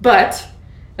 But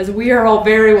as we are all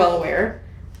very well aware,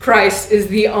 Christ is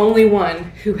the only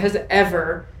one who has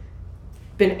ever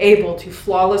been able to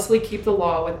flawlessly keep the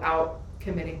law without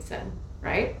committing sin,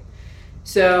 right?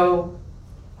 So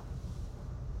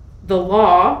the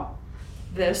law,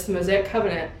 the Mosaic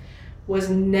covenant, was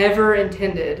never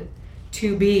intended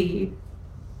to be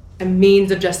a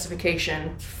means of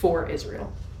justification for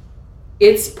Israel.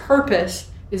 Its purpose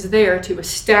is there to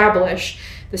establish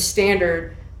the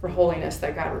standard for holiness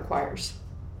that God requires,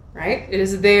 right? It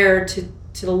is there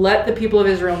to let the people of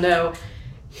Israel know,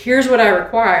 here's what I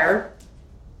require,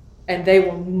 and they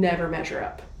will never measure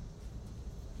up.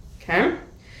 Okay?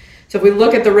 So if we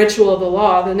look at the ritual of the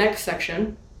law, the next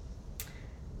section,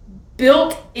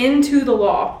 built into the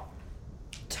law,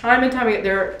 time and time again,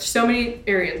 there are so many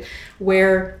areas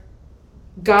where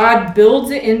God builds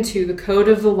it into the code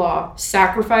of the law,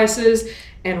 sacrifices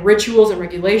and rituals and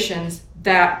regulations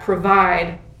that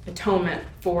provide atonement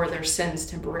for their sins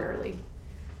temporarily,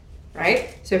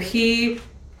 right? So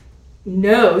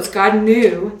God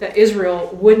knew that Israel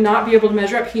would not be able to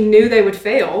measure up. He knew they would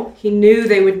fail. He knew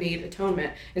they would need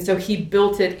atonement. And so he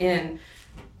built it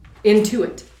into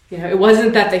it. It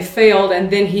wasn't that they failed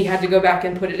and then he had to go back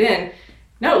and put it in.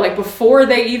 No, like before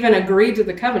they even agreed to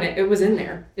the covenant, it was in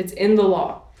there. It's in the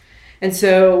law. And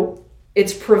so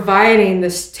it's providing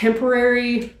this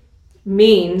temporary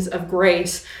means of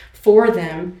grace for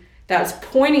them that's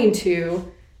pointing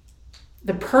to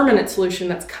the permanent solution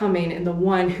that's coming in the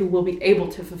one who will be able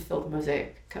to fulfill the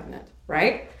Mosaic covenant,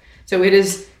 right? So it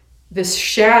is this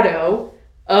shadow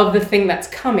of the thing that's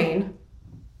coming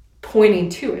pointing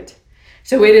to it.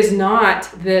 So it is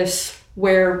not this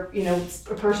where,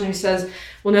 a person who says,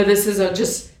 well, no, this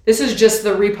is just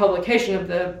the republication of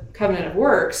the covenant of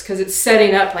works because it's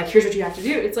setting up like, here's what you have to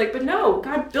do. It's like, but no,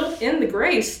 God built in the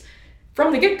grace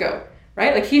from the get-go,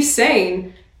 right? Like he's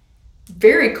saying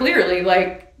very clearly,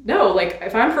 like, no, like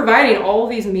if I'm providing all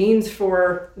these means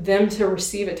for them to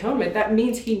receive atonement, that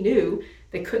means he knew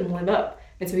they couldn't live up.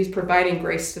 And so he's providing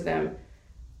grace to them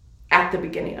at the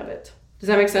beginning of it. Does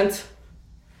that make sense?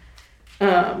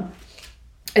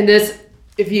 And this,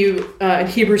 if you, in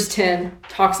Hebrews 10,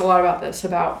 talks a lot about this,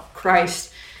 about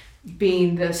Christ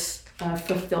being this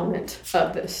fulfillment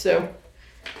of this. So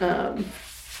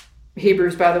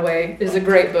Hebrews, by the way, is a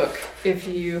great book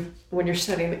when you're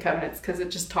studying the covenants, because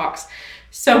it just talks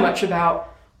so much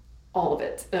about all of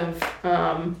it,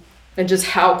 and just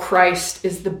how Christ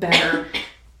is the better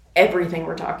everything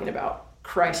we're talking about.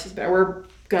 Christ is better. We're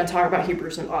going to talk about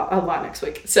Hebrews a lot next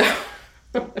week.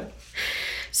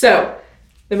 So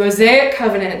the Mosaic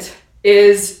covenant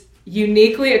is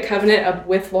uniquely a covenant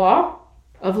of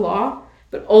law,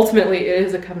 but ultimately it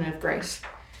is a covenant of grace.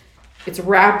 It's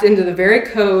wrapped into the very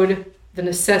code, the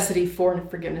necessity for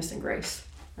forgiveness and grace,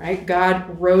 right?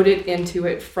 God wrote it into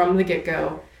it from the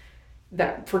get-go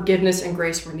that forgiveness and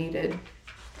grace were needed.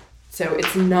 So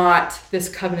it's not this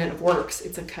covenant of works,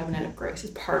 it's a covenant of grace.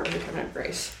 It's part of the covenant of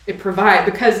grace. It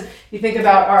provides, because you think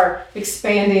about our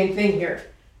expanding thing here.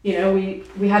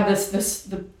 We had just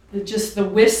the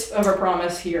wisp of a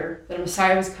promise here that a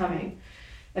Messiah was coming.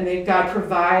 And then God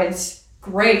provides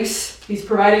grace. He's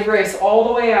provided grace all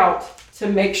the way out to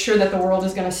make sure that the world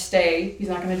is going to stay. He's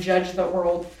not going to judge the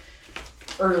world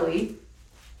early.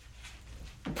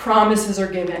 Promises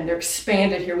are given. They're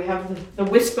expanded here. We have the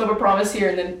wisp of a promise here,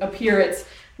 and then up here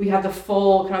we have the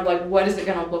full kind of like, what is it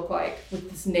going to look like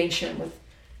with this nation, with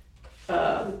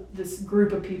this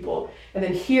group of people. And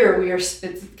then here it's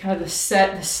kind of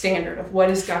the standard of what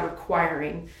is God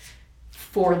requiring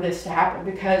for this to happen.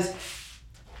 Because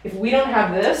if we don't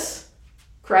have this,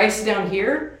 Christ down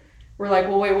here, we're like,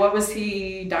 well, wait, what was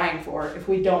he dying for if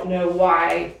we don't know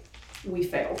why we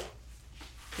failed?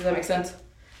 Does that make sense?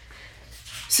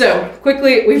 So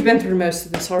quickly, we've been through most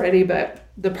of this already, but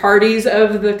the parties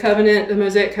of the covenant, the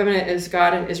Mosaic covenant, is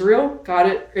God and Israel.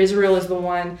 Israel is the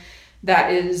one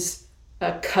that is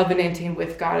covenanting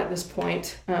with God at this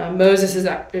point. Moses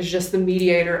is just the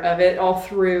mediator of it all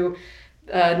through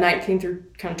 19 through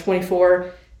kind of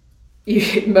 24.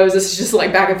 Moses is just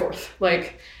like back and forth.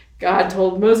 Like God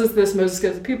told Moses this, Moses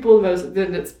goes to the people,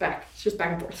 then it's just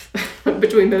back and forth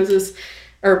between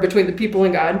the people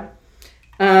and God.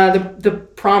 The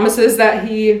promises that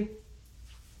he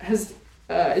has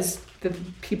is the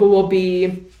people will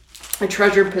be a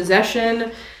treasured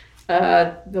possession.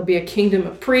 There'll be a kingdom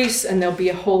of priests, and there'll be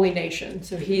a holy nation.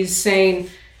 So he's saying,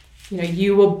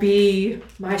 you will be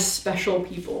my special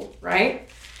people, right?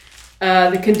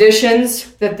 The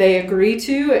conditions that they agree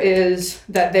to is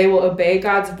that they will obey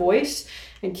God's voice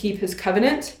and keep his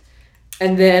covenant.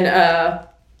 And then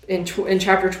in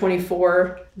chapter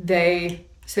 24, they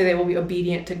say they will be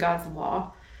obedient to God's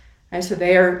law. And so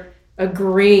they are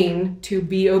agreeing to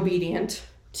be obedient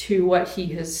to what he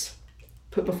has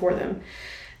put before them.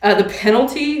 The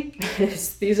penalty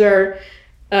is, these are,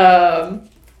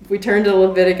 if we turn to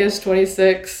Leviticus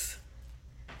 26,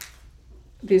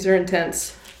 these are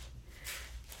intense.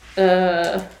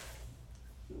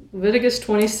 Leviticus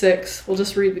 26, we'll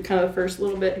just read the first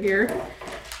little bit here.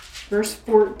 Verse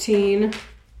 14.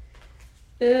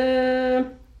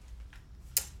 I'm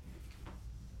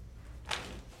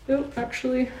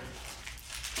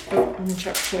in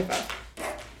chapter 25.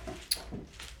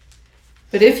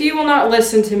 But if you will not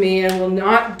listen to me and will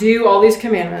not do all these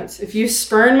commandments, if you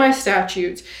spurn my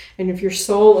statutes, and if your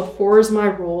soul abhors my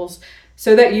rules,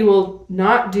 so that you will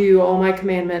not do all my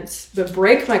commandments, but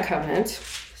break my covenant,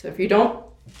 so if you don't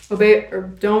obey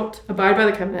or don't abide by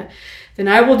the covenant, then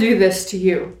I will do this to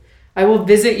you. I will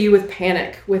visit you with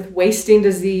panic, with wasting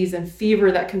disease and fever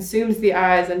that consumes the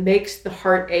eyes and makes the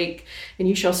heart ache. And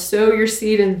you shall sow your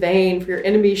seed in vain, for your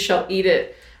enemies shall eat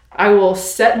it. I will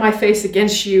set my face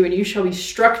against you, and you shall be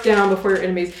struck down before your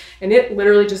enemies. And it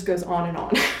literally just goes on and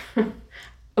on.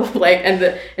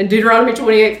 And Deuteronomy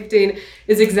 28:15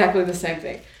 is exactly the same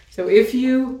thing. So if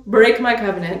you break my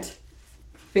covenant,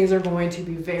 things are going to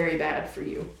be very bad for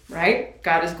you, right?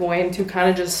 God is going to kind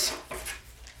of just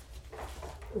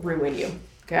ruin you,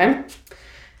 okay?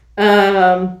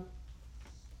 So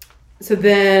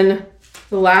then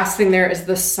the last thing there is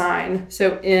the sign.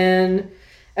 So in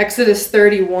Exodus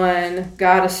 31,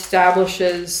 God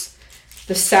establishes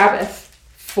the Sabbath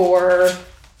for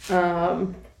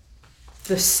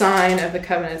the sign of the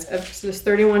covenants. Exodus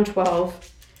 31:12.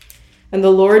 And the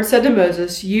Lord said to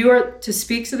Moses, you are to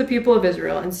speak to the people of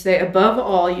Israel and say, above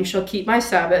all, you shall keep my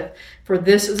Sabbath, for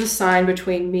this is a sign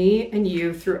between me and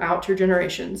you throughout your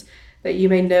generations, that you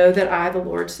may know that I, the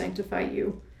Lord, sanctify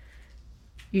you.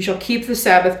 You shall keep the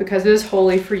Sabbath because it is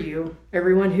holy for you.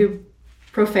 Everyone who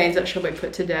profanes it shall be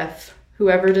put to death.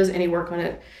 Whoever does any work on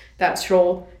it, that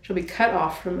shall be cut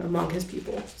off from among his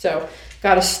people. So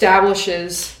God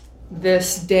establishes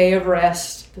this day of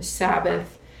rest, the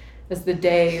Sabbath, as the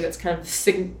day that's kind of,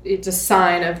 it's a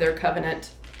sign of their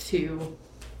covenant to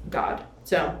God.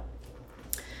 So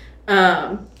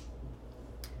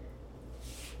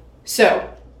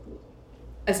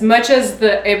as much as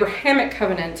the Abrahamic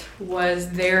covenant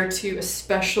was there to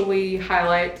especially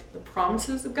highlight the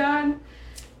promises of God,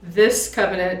 this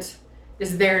covenant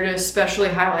is there to especially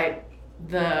highlight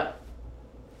the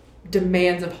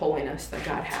demands of holiness that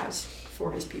God has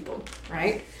for his people,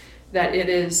 right? That it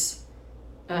is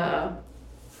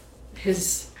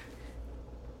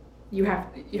you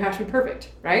have to be perfect,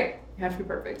 right? You have to be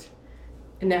perfect.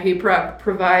 And now he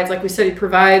provides, like we said, he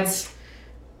provides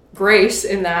grace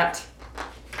in that,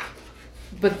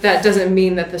 but that doesn't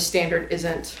mean that the standard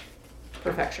isn't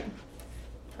perfection,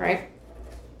 right?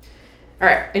 All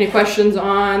right, any questions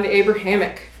on the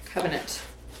Abrahamic covenant?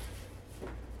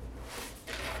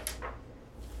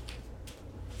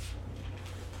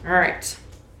 All right.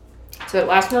 So the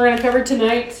last one we're going to cover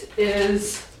tonight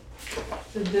is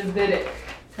the Davidic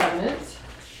covenant.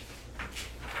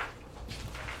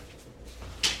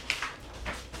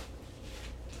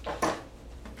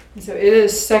 And so it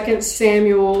is 2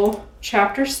 Samuel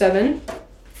chapter 7.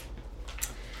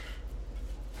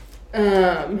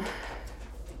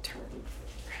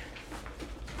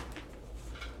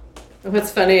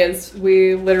 What's funny is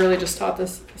we literally just taught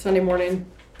this Sunday morning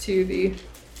to the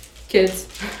kids.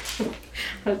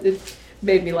 It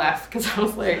made me laugh because I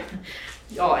was like,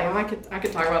 y'all, I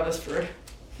could talk about this for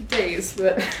days,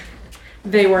 but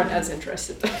they weren't as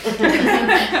interested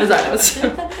as I was.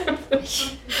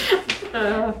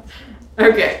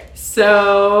 Okay,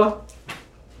 so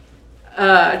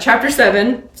chapter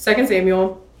 7, 2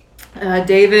 Samuel.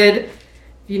 David,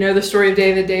 you know the story of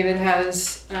David. David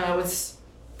was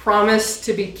promised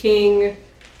to be king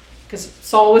because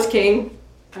Saul was king.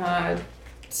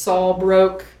 Saul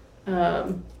broke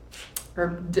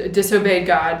disobeyed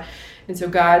God, and so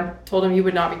God told him he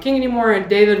would not be king anymore, and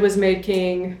David was made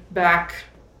king back,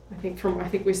 I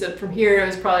think we said from here, it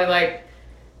was probably like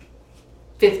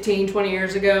 15-20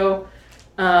 years ago,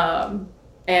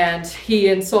 and he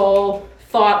and Saul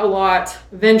fought a lot.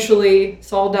 Eventually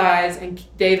Saul dies and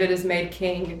David is made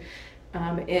king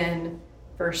in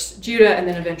first Judah and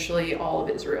then eventually all of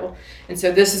Israel. And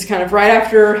so this is kind of right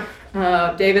after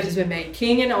David has been made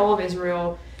king in all of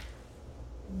Israel.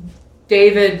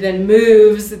 David then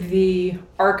moves the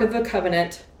Ark of the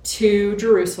Covenant to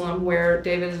Jerusalem, where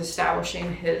David is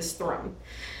establishing his throne.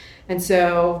 And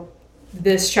so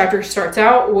this chapter starts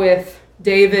out with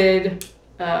David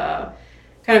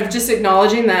kind of just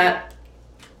acknowledging that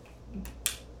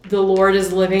the Lord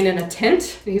is living in a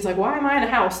tent. And he's like, why am I in a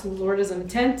house? And the Lord is in a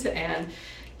tent. And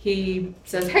he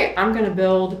says, hey, I'm going to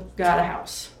build God a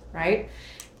house, right?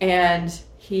 And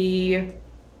he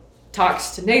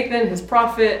talks to Nathan, his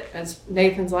prophet, as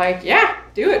Nathan's like, yeah,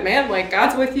 do it, man. Like,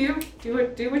 God's with you.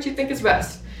 Do what you think is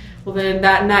best. Well, then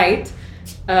that night,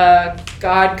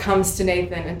 God comes to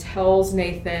Nathan and tells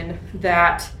Nathan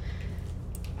that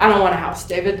I don't want a house.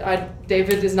 David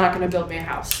is not going to build me a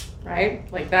house,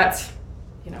 right? Like, that's,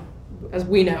 as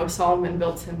we know, Solomon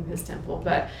built him his temple,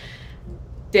 but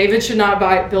David should not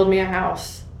build me a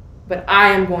house, but I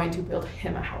am going to build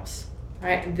him a house,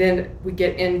 right? And then we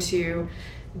get into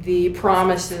the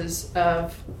promises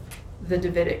of the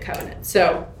Davidic covenant.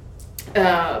 So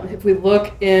if we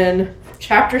look in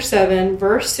chapter 7,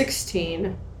 verse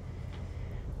 16,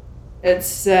 it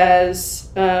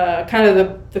says kind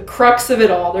of the crux of it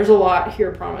all. There's a lot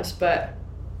here promised, but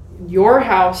your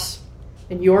house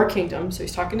and your kingdom, so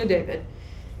he's talking to David,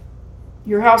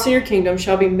 your house and your kingdom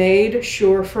shall be made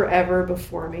sure forever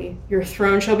before me. Your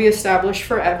throne shall be established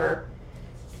forever.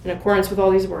 In accordance with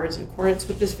all these words, in accordance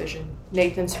with this vision,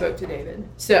 Nathan spoke to David.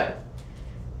 So,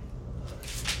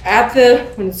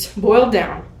 when it's boiled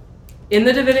down, in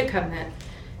the Davidic covenant,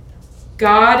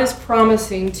 God is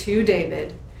promising to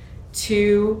David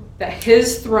that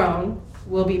his throne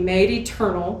will be made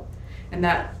eternal and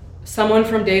that someone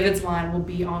from David's line will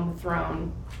be on the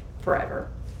throne forever,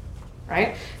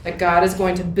 right? That God is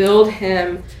going to build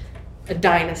him a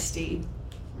dynasty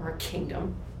or a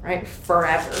kingdom, right?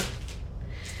 Forever.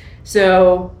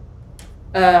 So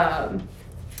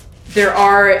there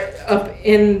are up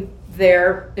in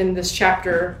this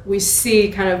chapter, we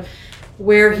see kind of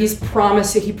where he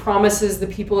promises the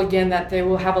people again that they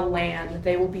will have a land,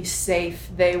 they will be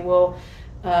safe, they will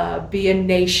be a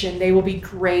nation, they will be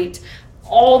great.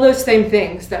 All those same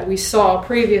things that we saw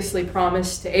previously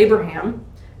promised to Abraham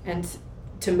and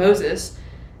to Moses,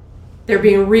 they're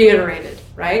being reiterated,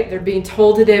 right? They're being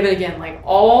told to David again, like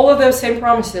all of those same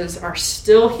promises are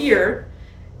still here.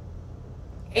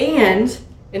 And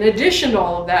in addition to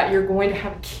all of that, you're going to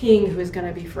have a king who is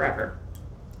going to be forever.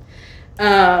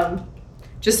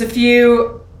 Just a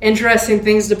few interesting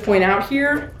things to point out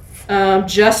here.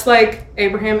 Just like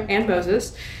Abraham and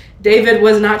Moses, David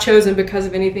was not chosen because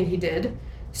of anything he did,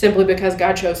 simply because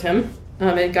God chose him,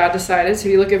 and God decided. So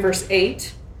you look at verse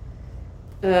 8.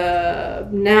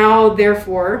 Now,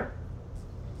 therefore,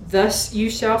 thus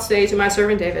you shall say to my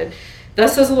servant David,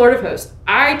 thus says the Lord of hosts,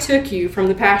 I took you from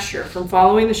the pasture, from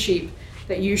following the sheep,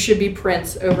 that you should be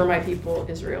prince over my people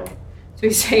Israel. So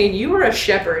he's saying, you were a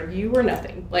shepherd, you were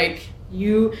nothing. Like,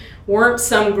 you weren't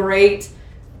some great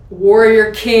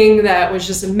warrior king that was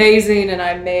just amazing and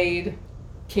I made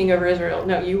king over Israel.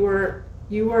 No, you were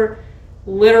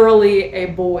literally a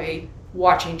boy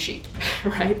watching sheep,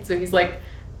 right? So he's like,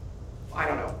 I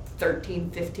don't know,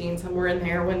 13, 15, somewhere in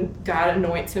there when God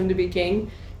anoints him to be king.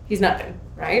 He's nothing,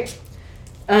 right?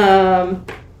 And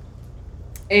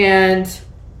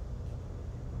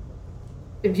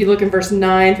if you look in verse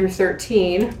 9 through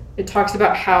 13, it talks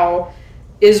about how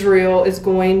Israel is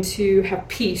going to have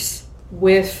peace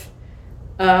with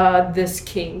this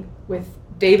king, with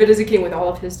David as a king, with all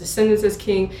of his descendants as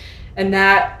king. And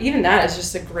that is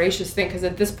just a gracious thing, because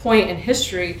at this point in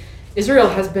history, Israel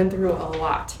has been through a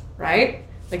lot, right?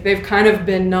 Like, they've kind of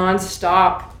been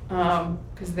nonstop,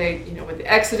 because they, with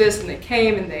the Exodus, and they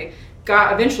came and they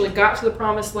eventually got to the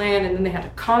promised land, and then they had to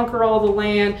conquer all the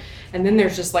land, and then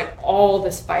there's just like all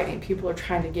this fighting. People are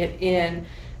trying to get in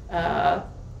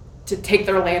to take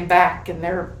their land back, and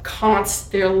they're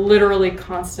literally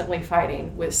constantly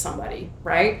fighting with somebody,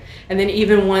 right? And then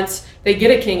even once they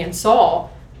get a king in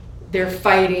Saul, they're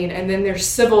fighting, and then there's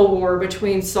civil war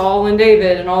between Saul and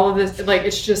David, and all of this. Like,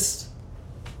 it's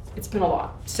been a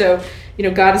lot. So,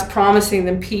 God is promising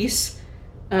them peace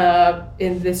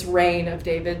in this reign of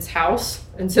David's house.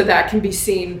 And so that can be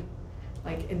seen,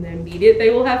 like, in the immediate they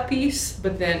will have peace,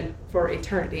 but then for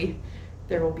eternity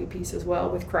there will be peace as well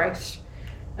with Christ.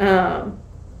 And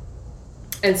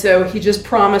so he just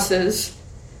promises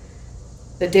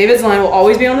that David's line will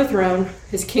always be on the throne,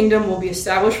 his kingdom will be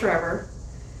established forever,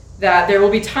 that there will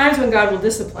be times when God will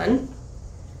discipline,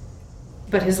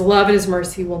 but his love and his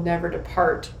mercy will never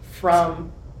depart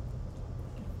from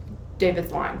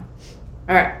David's line.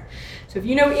 All right. So if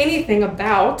you know anything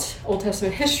about Old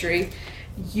Testament history,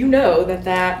 you know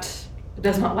that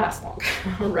does not last long,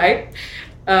 right?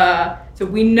 So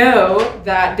we know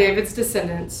that David's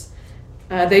descendants,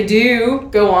 they do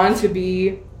go on to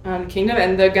be kingdom.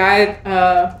 And the guy,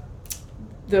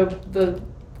 the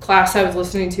class I was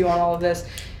listening to on all of this,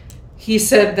 he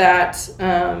said that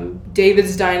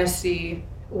David's dynasty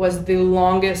was the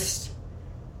longest,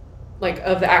 like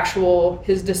of the actual,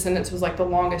 his descendants was like the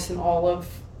longest in all of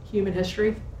human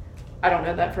history. I don't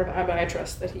know that but I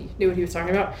trust that he knew what he was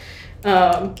talking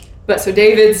about. But so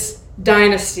David's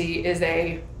dynasty is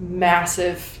a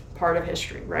massive part of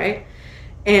history, right?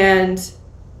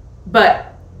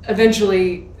 But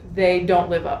eventually they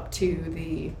don't live up to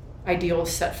the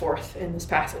ideals set forth in this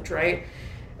passage, right?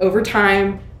 Over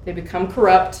time, they become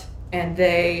corrupt and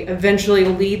they eventually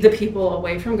lead the people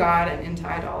away from God and into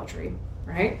idolatry,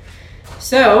 right?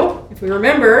 So if we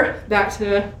remember back to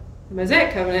the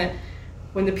Mosaic covenant,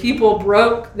 when the people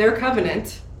broke their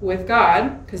covenant with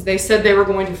God, because they said they were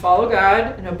going to follow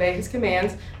God and obey his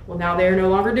commands, well, now they are no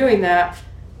longer doing that.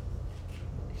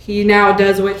 He now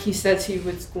does what he says he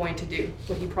was going to do,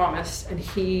 what he promised, and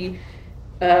he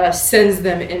sends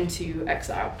them into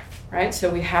exile, right? So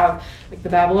we have like the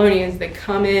Babylonians, they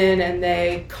come in and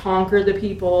they conquer the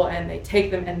people and they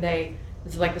take them and this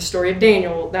is like the story of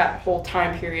Daniel, that whole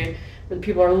time period where the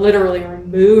people are literally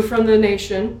removed from the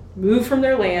nation, moved from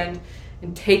their land,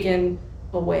 and taken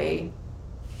away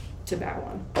to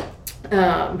Babylon.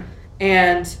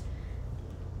 And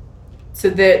so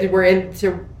that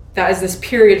is this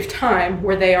period of time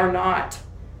where they are not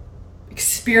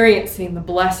experiencing the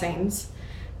blessings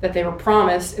that they were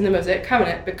promised in the Mosaic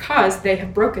covenant because they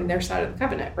have broken their side of the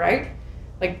covenant, right?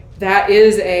 Like that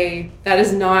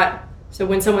is not, so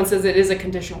when someone says it is a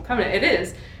conditional covenant, it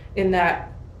is, in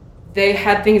that they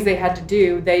had things they had to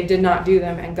do, they did not do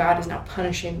them, and God is now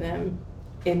punishing them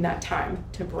in that time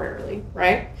temporarily,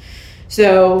 right?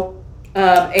 So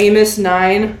Amos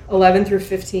 9:11 through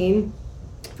 15,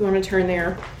 if you want to turn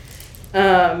there,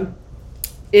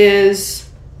 is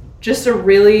just a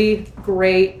really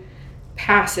great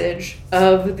passage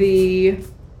of the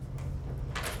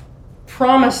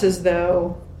promises,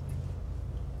 though,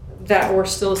 that were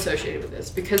still associated with this.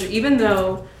 Because even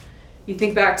though you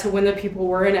think back to when the people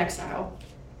were in exile,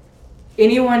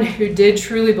 anyone who did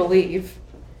truly believe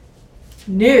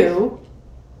knew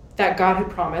that God had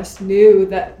promised, knew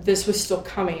that this was still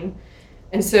coming.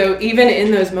 And so even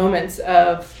in those moments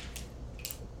of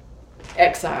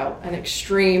exile and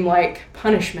extreme like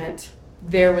punishment,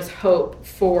 there was hope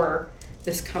for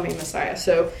this coming Messiah.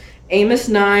 So Amos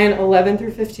 9:11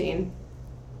 through 15.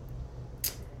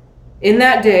 In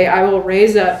that day I will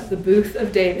raise up the booth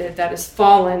of David that is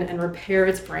fallen and repair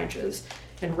its branches,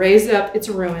 and raise up its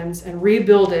ruins and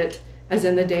rebuild it as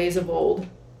in the days of old,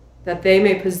 that they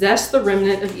may possess the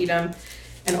remnant of Edom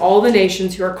and all the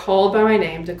nations who are called by my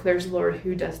name, declares the Lord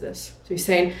who does this. So he's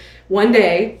saying, one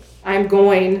day I'm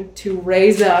going to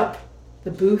raise up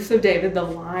the booth of David, the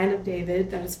line of David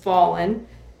that has fallen,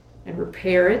 and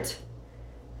repair it.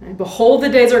 And behold, the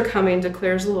days are coming,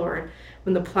 declares the Lord,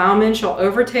 when the plowman shall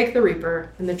overtake the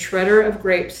reaper, and the treader of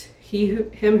grapes,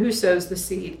 him who sows the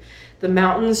seed. The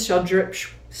mountains shall drip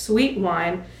sweet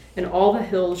wine, and all the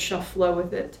hills shall flow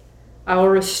with it. I will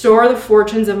restore the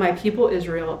fortunes of my people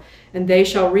Israel, and they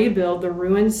shall rebuild the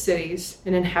ruined cities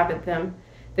and inhabit them.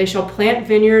 They shall plant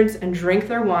vineyards and drink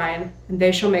their wine, and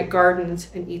they shall make gardens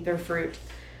and eat their fruit.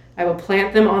 I will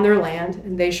plant them on their land,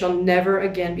 and they shall never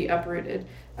again be uprooted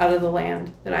out of the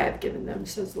land that I have given them,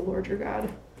 says the Lord your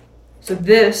God. So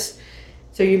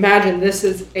you imagine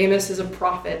Amos is a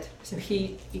prophet. So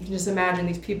you can just imagine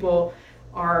these people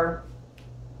are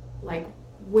like,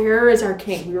 where is our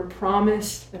king? We were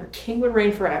promised that our king would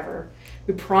reign forever.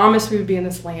 We promised we would be in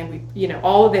this land. They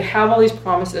have all these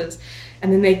promises,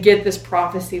 and then they get this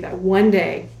prophecy that one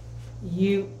day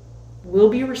you will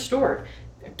be restored.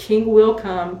 A king will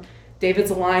come.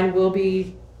 David's line will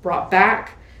be brought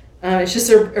back. It's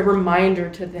just a reminder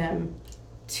to them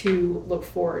to look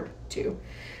forward to.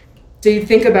 So you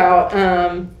think about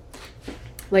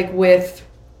like with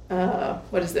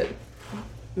what is it?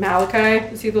 Malachi?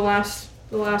 Is he the last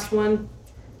one?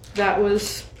 That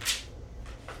was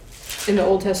in the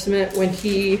Old Testament when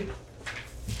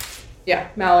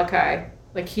Malachi.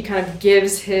 Like he kind of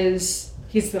gives he's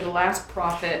the last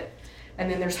prophet,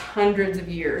 and then there's hundreds of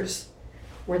years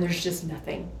where there's just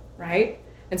nothing, right?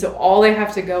 And so all they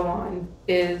have to go on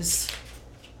is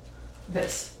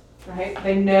this, right?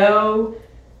 They know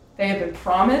they have been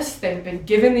promised, they've been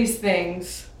given these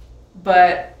things,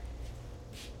 but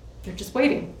they're just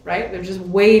waiting, right? They're just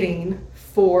waiting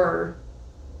for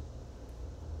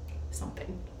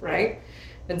something, right?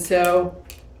 And so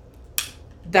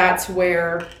that's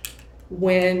where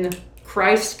when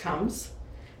Christ comes,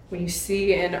 when you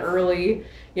see in early,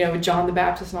 with John the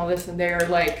Baptist and all this, and they're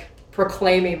like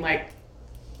proclaiming like,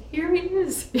 here he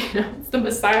is, it's the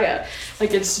Messiah.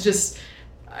 Like it's just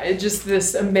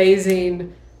this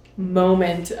amazing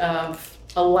moment of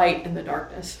a light in the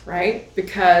darkness, right?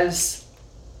 Because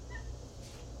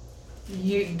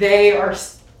they're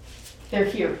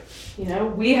here. You know,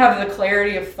 we have the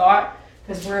clarity of thought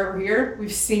because we're over here.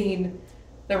 We've seen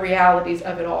the realities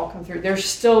of it all come through. They're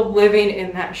still living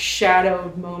in that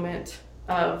shadowed moment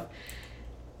of,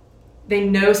 they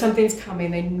know something's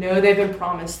coming. They know they've been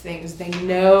promised things. They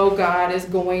know God is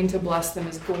going to bless them,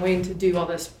 is going to do all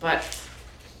this. But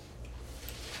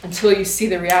until you see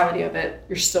the reality of it,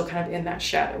 you're still kind of in that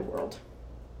shadow world.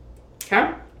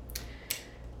 Okay?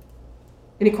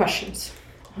 Any questions?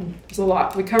 There's a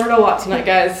lot. We covered a lot tonight,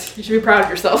 guys. You should be proud of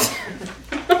yourselves.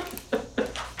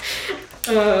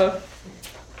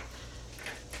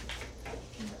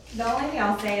 The only thing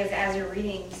I'll say is, as you're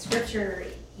reading scripture,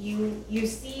 you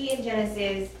see in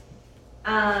Genesis,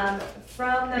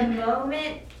 from the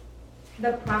moment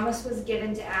the promise was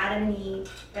given to Adam and Eve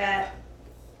that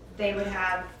they would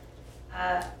have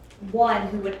one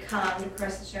who would come to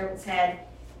crush the serpent's head,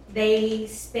 they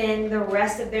spend the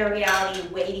rest of their reality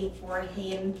waiting for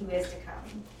him who is to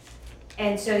come.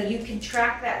 And so you can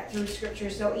track that through scripture.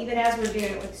 So even as we're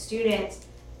doing it with students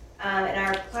in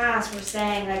our class, we're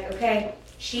saying, like, okay,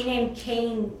 she named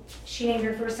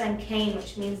her first son Cain,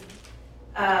 which means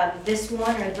this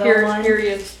one or the one. Here he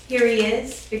is. Here he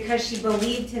is, because she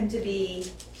believed him to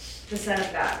be the Son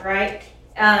of God, right?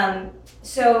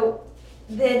 So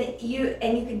then you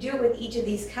can do it with each of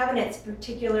these covenants,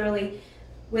 particularly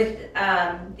with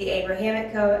the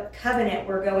Abrahamic covenant.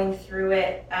 We're going through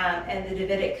it, and the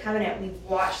Davidic covenant. We've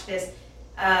watched this.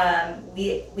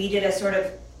 We did a sort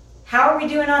of, how are we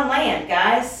doing on land,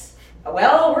 guys?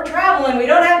 Well, we're traveling. We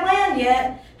don't have land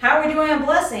yet. How are we doing on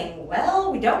blessing?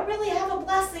 Well, we don't really have a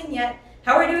blessing yet.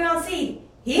 How are we doing on seed?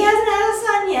 He hasn't had a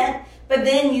son yet. But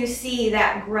then you see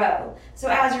that grow. So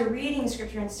as you're reading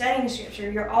scripture and studying scripture,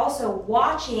 you're also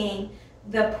watching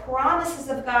the promises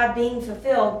of God being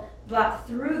fulfilled, but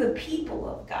through the people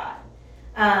of God.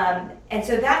 And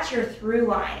so that's your through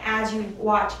line as you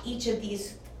watch each of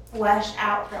these fleshed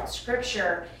out throughout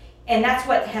scripture. And that's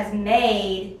what has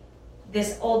made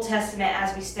this Old Testament,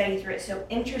 as we study through it, so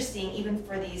interesting, even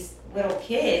for these little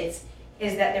kids,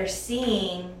 is that they're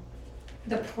seeing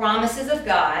the promises of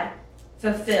God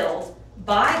fulfilled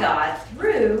by God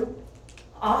through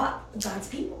God's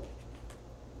people.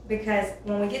 Because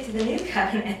when we get to the new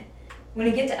covenant, when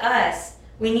we get to us,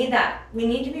 we need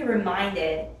to be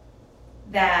reminded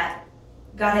that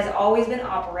God has always been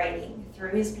operating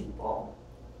through his people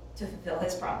to fulfill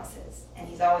his promises. And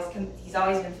he's always been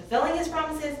fulfilling his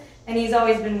promises, and he's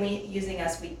always been using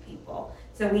us weak people.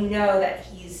 So we know that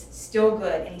he's still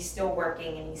good, and he's still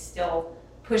working, and he's still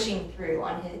pushing through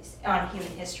on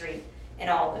human history and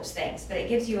all those things. But it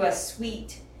gives you a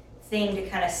sweet thing to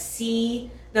kind of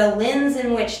see the lens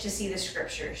in which to see the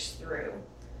scriptures through.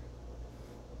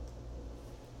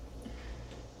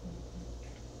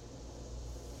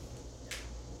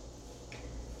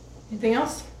 Anything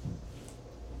else?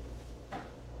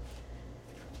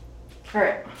 All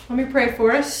right, let me pray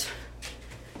for us.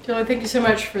 Lord, thank you so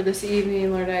much for this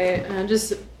evening, Lord. I'm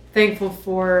just thankful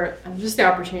for just the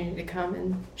opportunity to come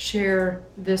and share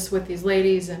this with these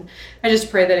ladies, and I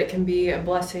just pray that it can be a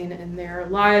blessing in their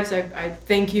lives. I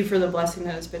thank you for the blessing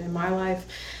that has been in my life.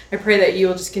 I pray that you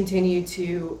will just continue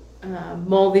to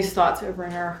mold these thoughts over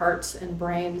in our hearts and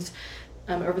brains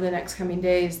over the next coming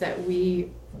days, that we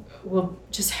will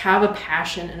just have a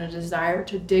passion and a desire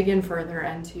to dig in further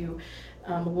and to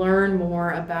learn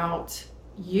more about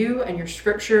you and your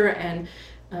scripture and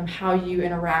how you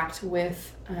interact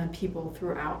with people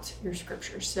throughout your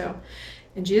scriptures. So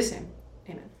in Jesus' name,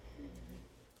 amen.